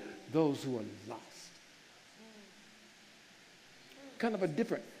save those who are lost. Kind of a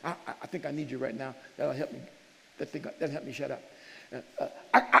different, I think I need you right now. That'll help me. That'll help me shut up.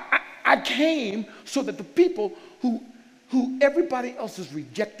 I came so that the people who everybody else is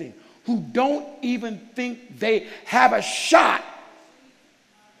rejecting, who don't even think they have a shot.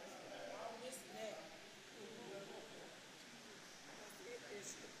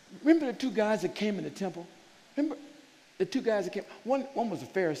 Remember the two guys that came in the temple? Remember the two guys that came? One was a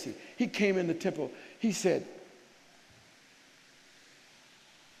Pharisee. He came in the temple. He said,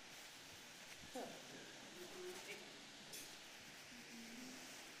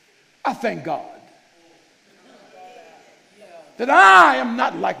 I thank God that I am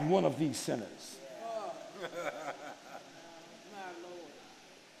not like one of these sinners.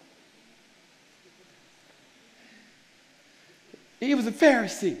 He was a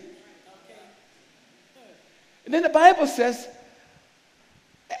Pharisee. And then the Bible says,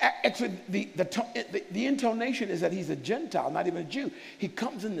 actually the intonation is that he's a Gentile, not even a Jew. He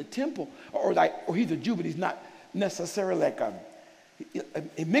comes in the temple, or he's a Jew, but he's not necessarily like a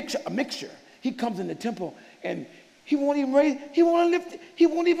mixture. He comes in the temple and he won't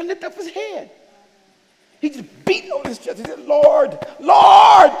even lift up his head. He just beat on his chest. He said, Lord,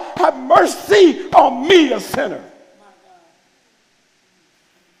 have mercy on me, a sinner.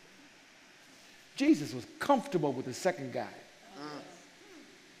 Jesus was comfortable with the second guy.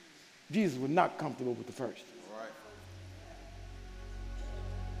 Jesus was not comfortable with the first. Right.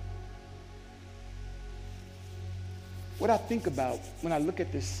 What I think about when I look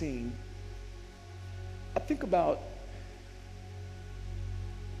at this scene, I think about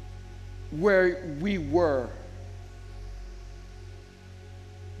where we were,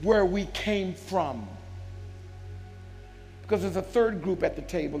 where we came from. Because there's a third group at the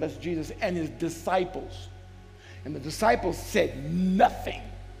table, that's Jesus and his disciples. And the disciples said nothing.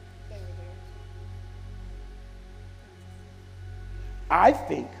 I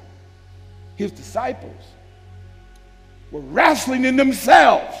think his disciples were wrestling in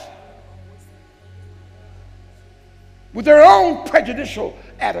themselves with their own prejudicial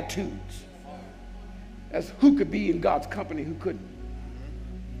attitudes as who could be in God's company, who couldn't.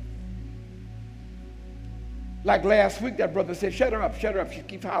 Like last week, that brother said, shut her up, she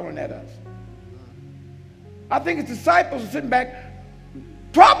keeps hollering at us. I think his disciples were sitting back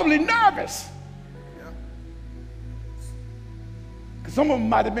probably nervous. Because some of them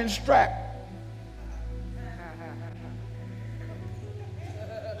might have been strapped.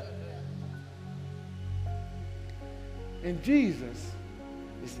 And Jesus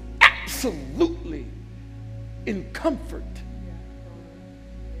is absolutely in comfort.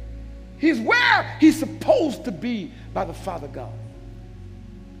 He's where he's supposed to be by the Father God.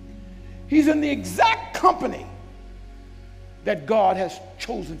 He's in the exact company that God has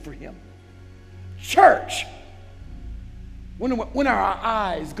chosen for him. Church, when are our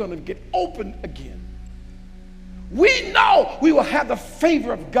eyes going to get open again? We know we will have the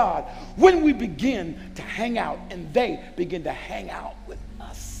favor of God when we begin to hang out and they begin to hang out with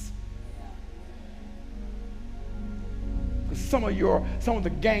us. Because some of the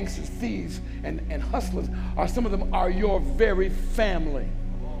gangsters, thieves, and hustlers some of them are your very family.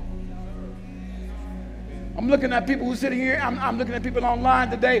 I'm looking at people who sit here. I'm looking at people online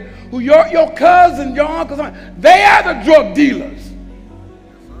today who your cousins, your uncles, they are the drug dealers.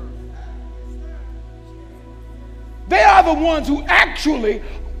 They are the ones who actually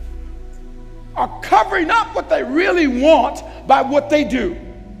are covering up what they really want by what they do.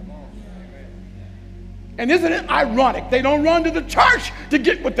 And isn't it ironic? They don't run to the church to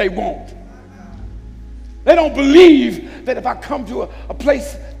get what they want. They don't believe that if I come to a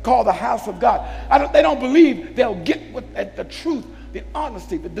place called the house of God, they don't believe they'll get the truth the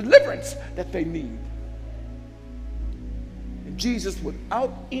honesty, the deliverance that they need. And Jesus, with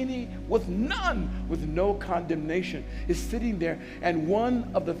no condemnation, is sitting there, and one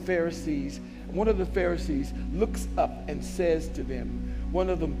of the Pharisees looks up and says to them,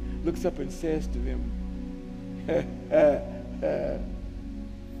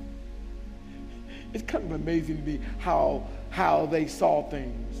 it's kind of amazing to me how they saw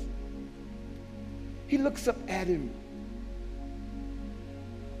things. He looks up at him.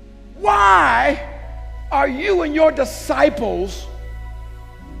 Why are you and your disciples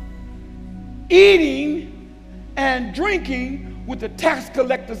eating and drinking with the tax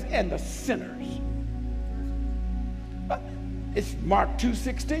collectors and the sinners? It's Mark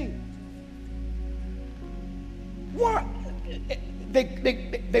 2:16. Why?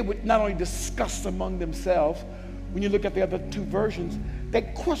 They would not only discuss among themselves. When you look at the other two versions, they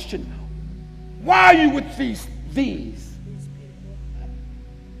question, why are you with these?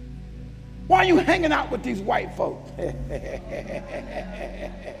 Why are you hanging out with these white folks?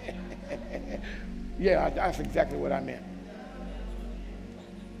 Yeah, that's exactly what I meant.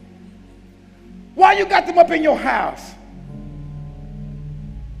 Why you got them up in your house?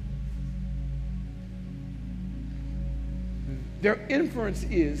 Their inference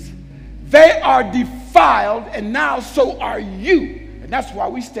is they are defiled, and now so are you. And that's why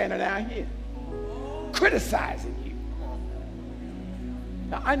we standing down here criticizing you.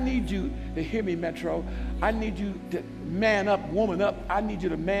 Now, I need you to hear me, Metro. I need you to man up, woman up. I need you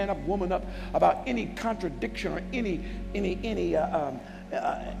to man up, woman up about any contradiction or any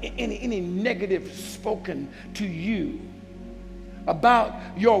negative spoken to you about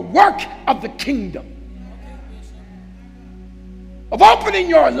your work of the kingdom, of opening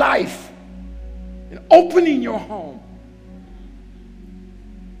your life and opening your home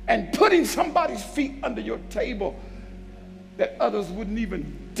and putting somebody's feet under your table that others wouldn't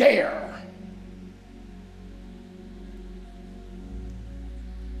even dare.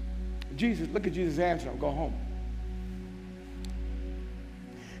 Look at Jesus' answer and go home.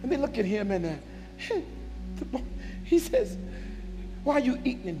 And they look at him and he says, why are you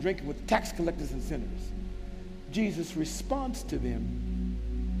eating and drinking with tax collectors and sinners? Jesus responds to them.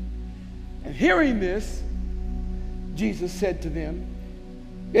 And hearing this, Jesus said to them,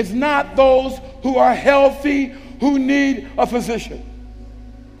 it's not those who are healthy who need a physician.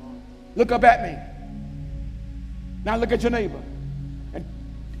 Look up at me. Now look at your neighbor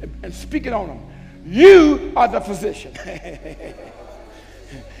and speak it on them. You are the physician.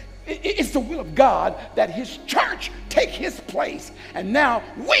 It's the will of God that his church take his place, and now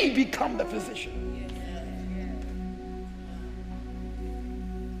we become the physician.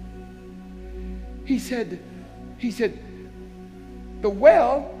 He said, the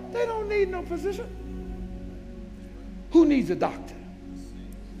well, they don't need no physician. Who needs a doctor?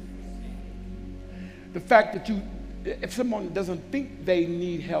 The fact that if someone doesn't think they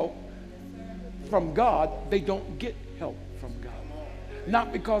need help from God, they don't get help from God.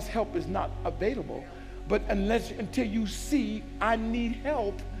 Not because help is not available, but until you see I need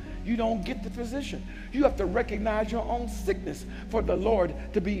help, you don't get the physician. You have to recognize your own sickness for the Lord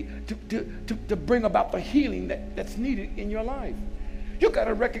to bring about the healing that's needed in your life. You got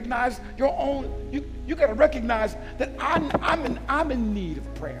to recognize your own. You got to recognize that I'm in need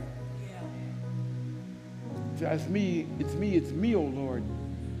of prayer. So it's me, oh Lord,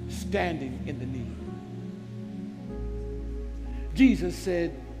 standing in the need. Jesus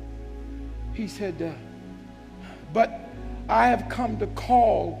said, but I have come to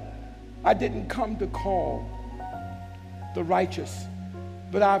call. I didn't come to call the righteous,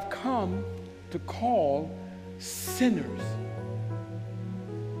 but I've come to call sinners.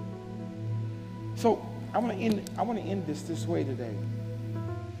 So I want to end this way today.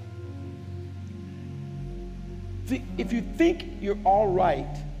 See, if you think you're all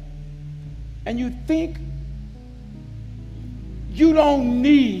right, and you think you don't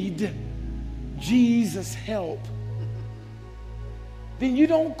need Jesus' help, then you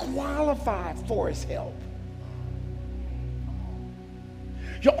don't qualify for his help.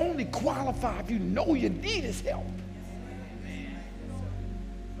 You only qualify if you know you need his help.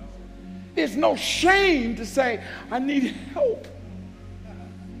 There's no shame to say, I need help.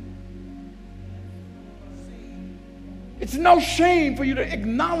 It's no shame for you to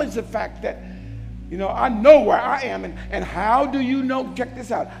acknowledge the fact that, I know where I am. And how do you know? Check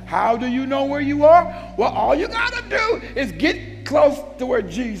this out. How do you know where you are? Well, all you got to do is get close to where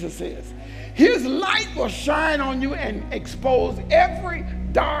Jesus is. His light will shine on you and expose every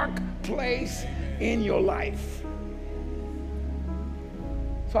dark place in your life.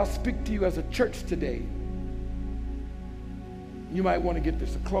 So I speak to you as a church today. You might want to get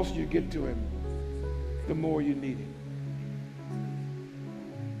this. The closer you get to him, the more you need him.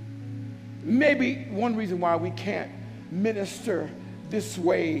 Maybe one reason why we can't minister this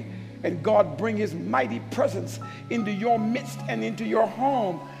way and God bring his mighty presence into your midst and into your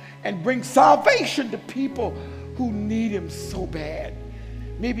home and bring salvation to people who need him so bad.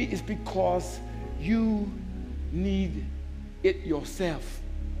 Maybe it's because you need it yourself.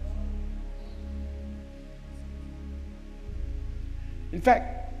 In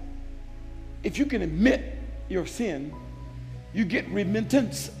fact, if you can admit your sin, you get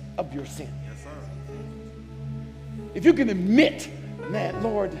remittance of your sin. Yes, sir. If you can admit, man,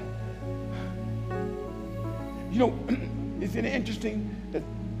 Lord, you know, isn't it interesting that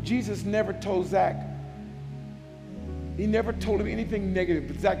Jesus never told Zach, he never told him anything negative,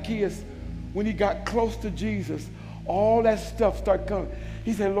 but Zacchaeus, when he got close to Jesus, all that stuff started coming.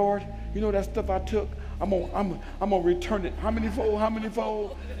 He said, Lord, you know that stuff I took? I'm gonna return it. How many fold? How many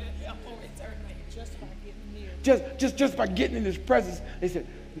fold? Just by getting in his presence. They said,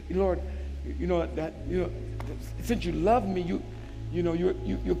 Lord, you know that, you know, since you love me,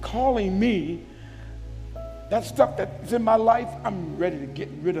 you're calling me. That stuff that's in my life, I'm ready to get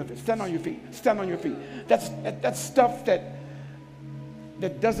rid of it. Stand on your feet. Stand on your feet. That's stuff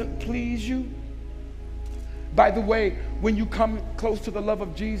that doesn't please you. By the way, when you come close to the love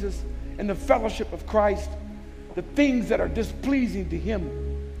of Jesus and the fellowship of Christ, the things that are displeasing to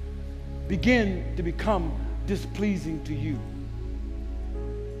him begin to become displeasing to you.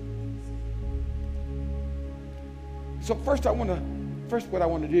 So first what I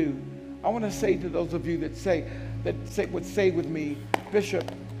want to do, I want to say to those of you that would say with me,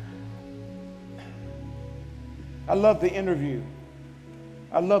 Bishop, I love the interview.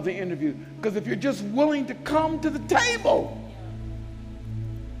 I love the interview. Because if you're just willing to come to the table,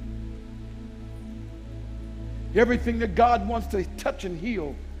 everything that God wants to touch and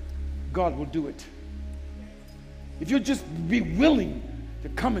heal, God will do it. If you'll just be willing to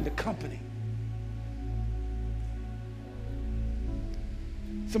come into company.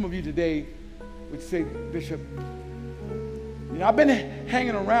 Some of you today would say, Bishop, you know, I've been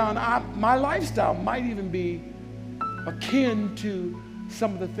hanging around. My lifestyle might even be akin to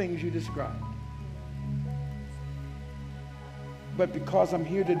some of the things you described. But because I'm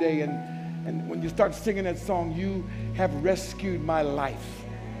here today, and when you start singing that song, you have rescued my life.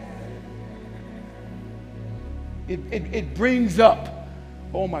 It brings up,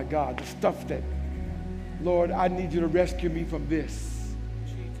 oh my God, the stuff that, Lord, I need you to rescue me from this.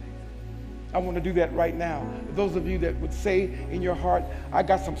 I want to do that right now. Those of you that would say in your heart, I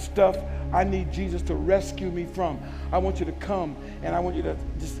got some stuff I need Jesus to rescue me from. I want you to come and I want you to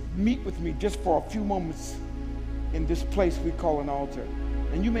just meet with me just for a few moments in this place we call an altar.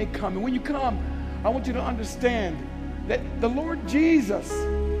 And you may come. And when you come, I want you to understand that the Lord Jesus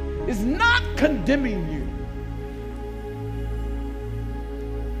is not condemning you.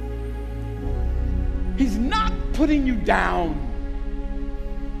 He's not putting you down.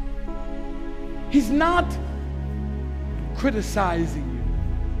 He's not criticizing you.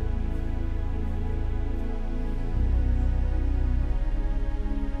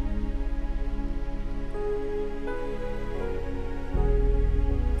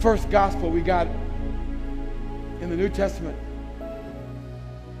 First gospel we got in the New Testament,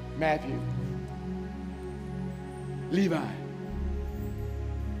 Matthew, Levi.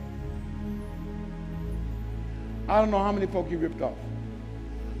 I don't know how many folk he ripped off.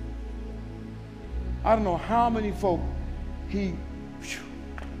 I don't know how many folk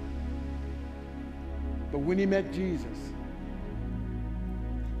but when he met Jesus,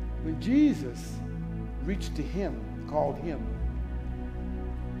 when Jesus reached to him, called him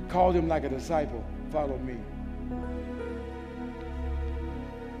like a disciple, follow me,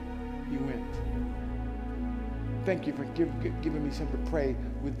 he went. Thank you for giving me something to pray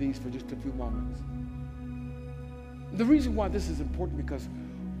with these for just a few moments. The reason why this is important, because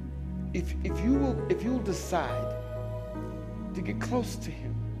if you will decide to get close to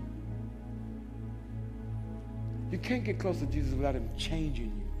him, you can't get close to Jesus without him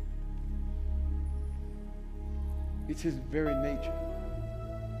changing you. It's his very nature.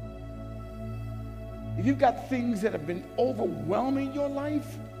 If you've got things that have been overwhelming your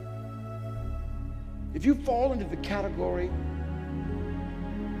life, if you fall into the category,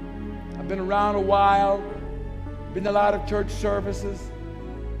 I've been around a while, been to a lot of church services,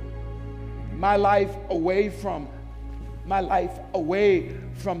 my life away from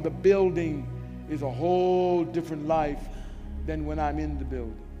the building is a whole different life than when I'm in the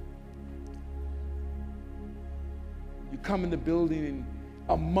building. You come in the building and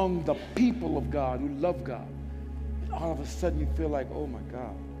among the people of God who love God, all of a sudden you feel like, oh my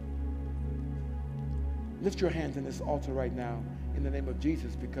God. Lift your hands in this altar right now in the name of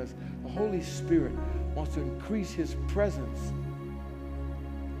Jesus, because the Holy Spirit wants to increase his presence.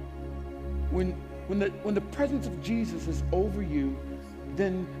 When the presence of Jesus is over you,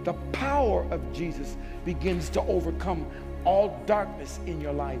 then the power of Jesus begins to overcome all darkness in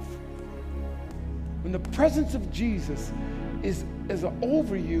your life. When the presence of Jesus is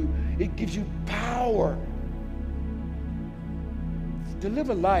over you, it gives you power to live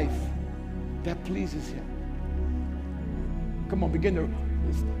a life that pleases him. Come on, begin to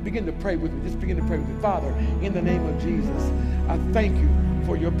pray with me. Just begin to pray with me. Father, in the name of Jesus, I thank you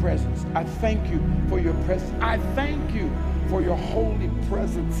for your presence. I thank you for your presence. I thank you for your holy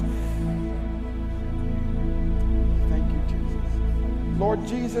presence. Thank you, Jesus. Lord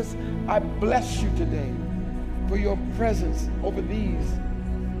Jesus, I bless you today for your presence over these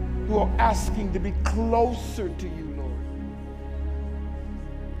who are asking to be closer to you, Lord.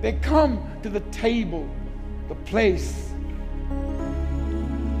 They come to the table, the place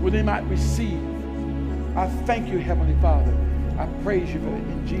where they might receive. I thank you, Heavenly Father. I praise you for it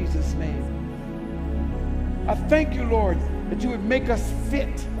in Jesus' name. I thank you, Lord, that you would make us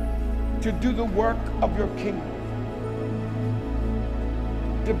fit to do the work of your kingdom,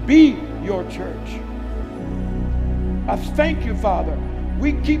 to be your church. I thank you, Father.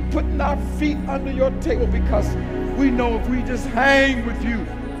 We keep putting our feet under your table because we know if we just hang with you,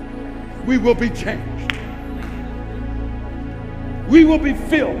 we will be changed. We will be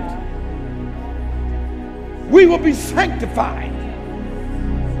filled. We will be sanctified.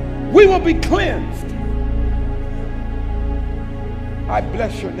 We will be cleansed. I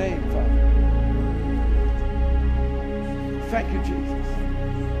bless your name, Father. Thank you, Jesus.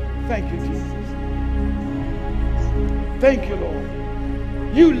 Thank you, Jesus. Thank you, Lord.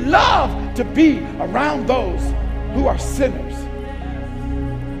 You love to be around those who are sinners.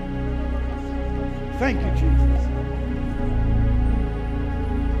 Thank you, Jesus.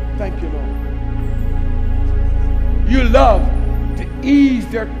 Thank you, Lord. You love to ease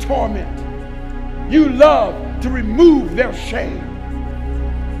their torment. You love to remove their shame.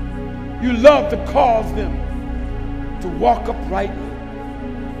 You love to cause them to walk uprightly.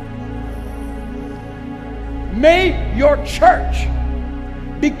 May your church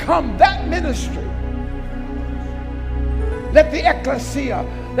become that ministry. Let the ecclesia,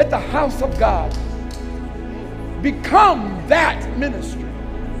 let the house of God become that ministry.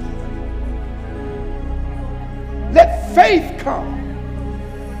 Let faith come.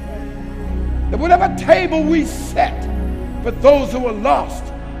 That whatever table we set for those who are lost,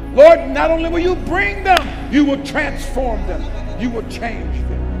 Lord, not only will you bring them, you will transform them. You will change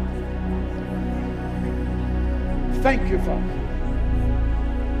them. Thank you, Father.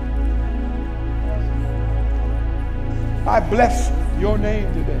 I bless your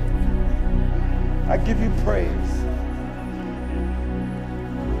name today. I give you praise.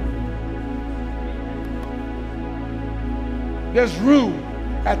 There's room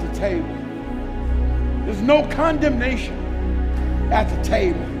at the table. There's no condemnation at the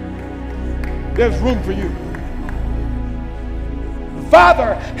table. There's room for you. The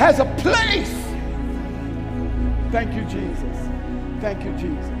Father has a place. Thank you, Jesus. Thank you,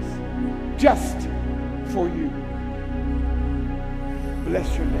 Jesus. Just for you.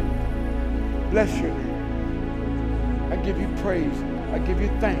 Bless your name. Bless your name. I give you praise. I give you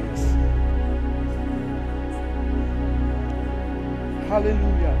thanks.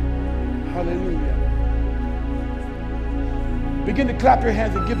 Hallelujah. Hallelujah. Begin to clap your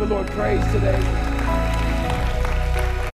hands and give the Lord praise today.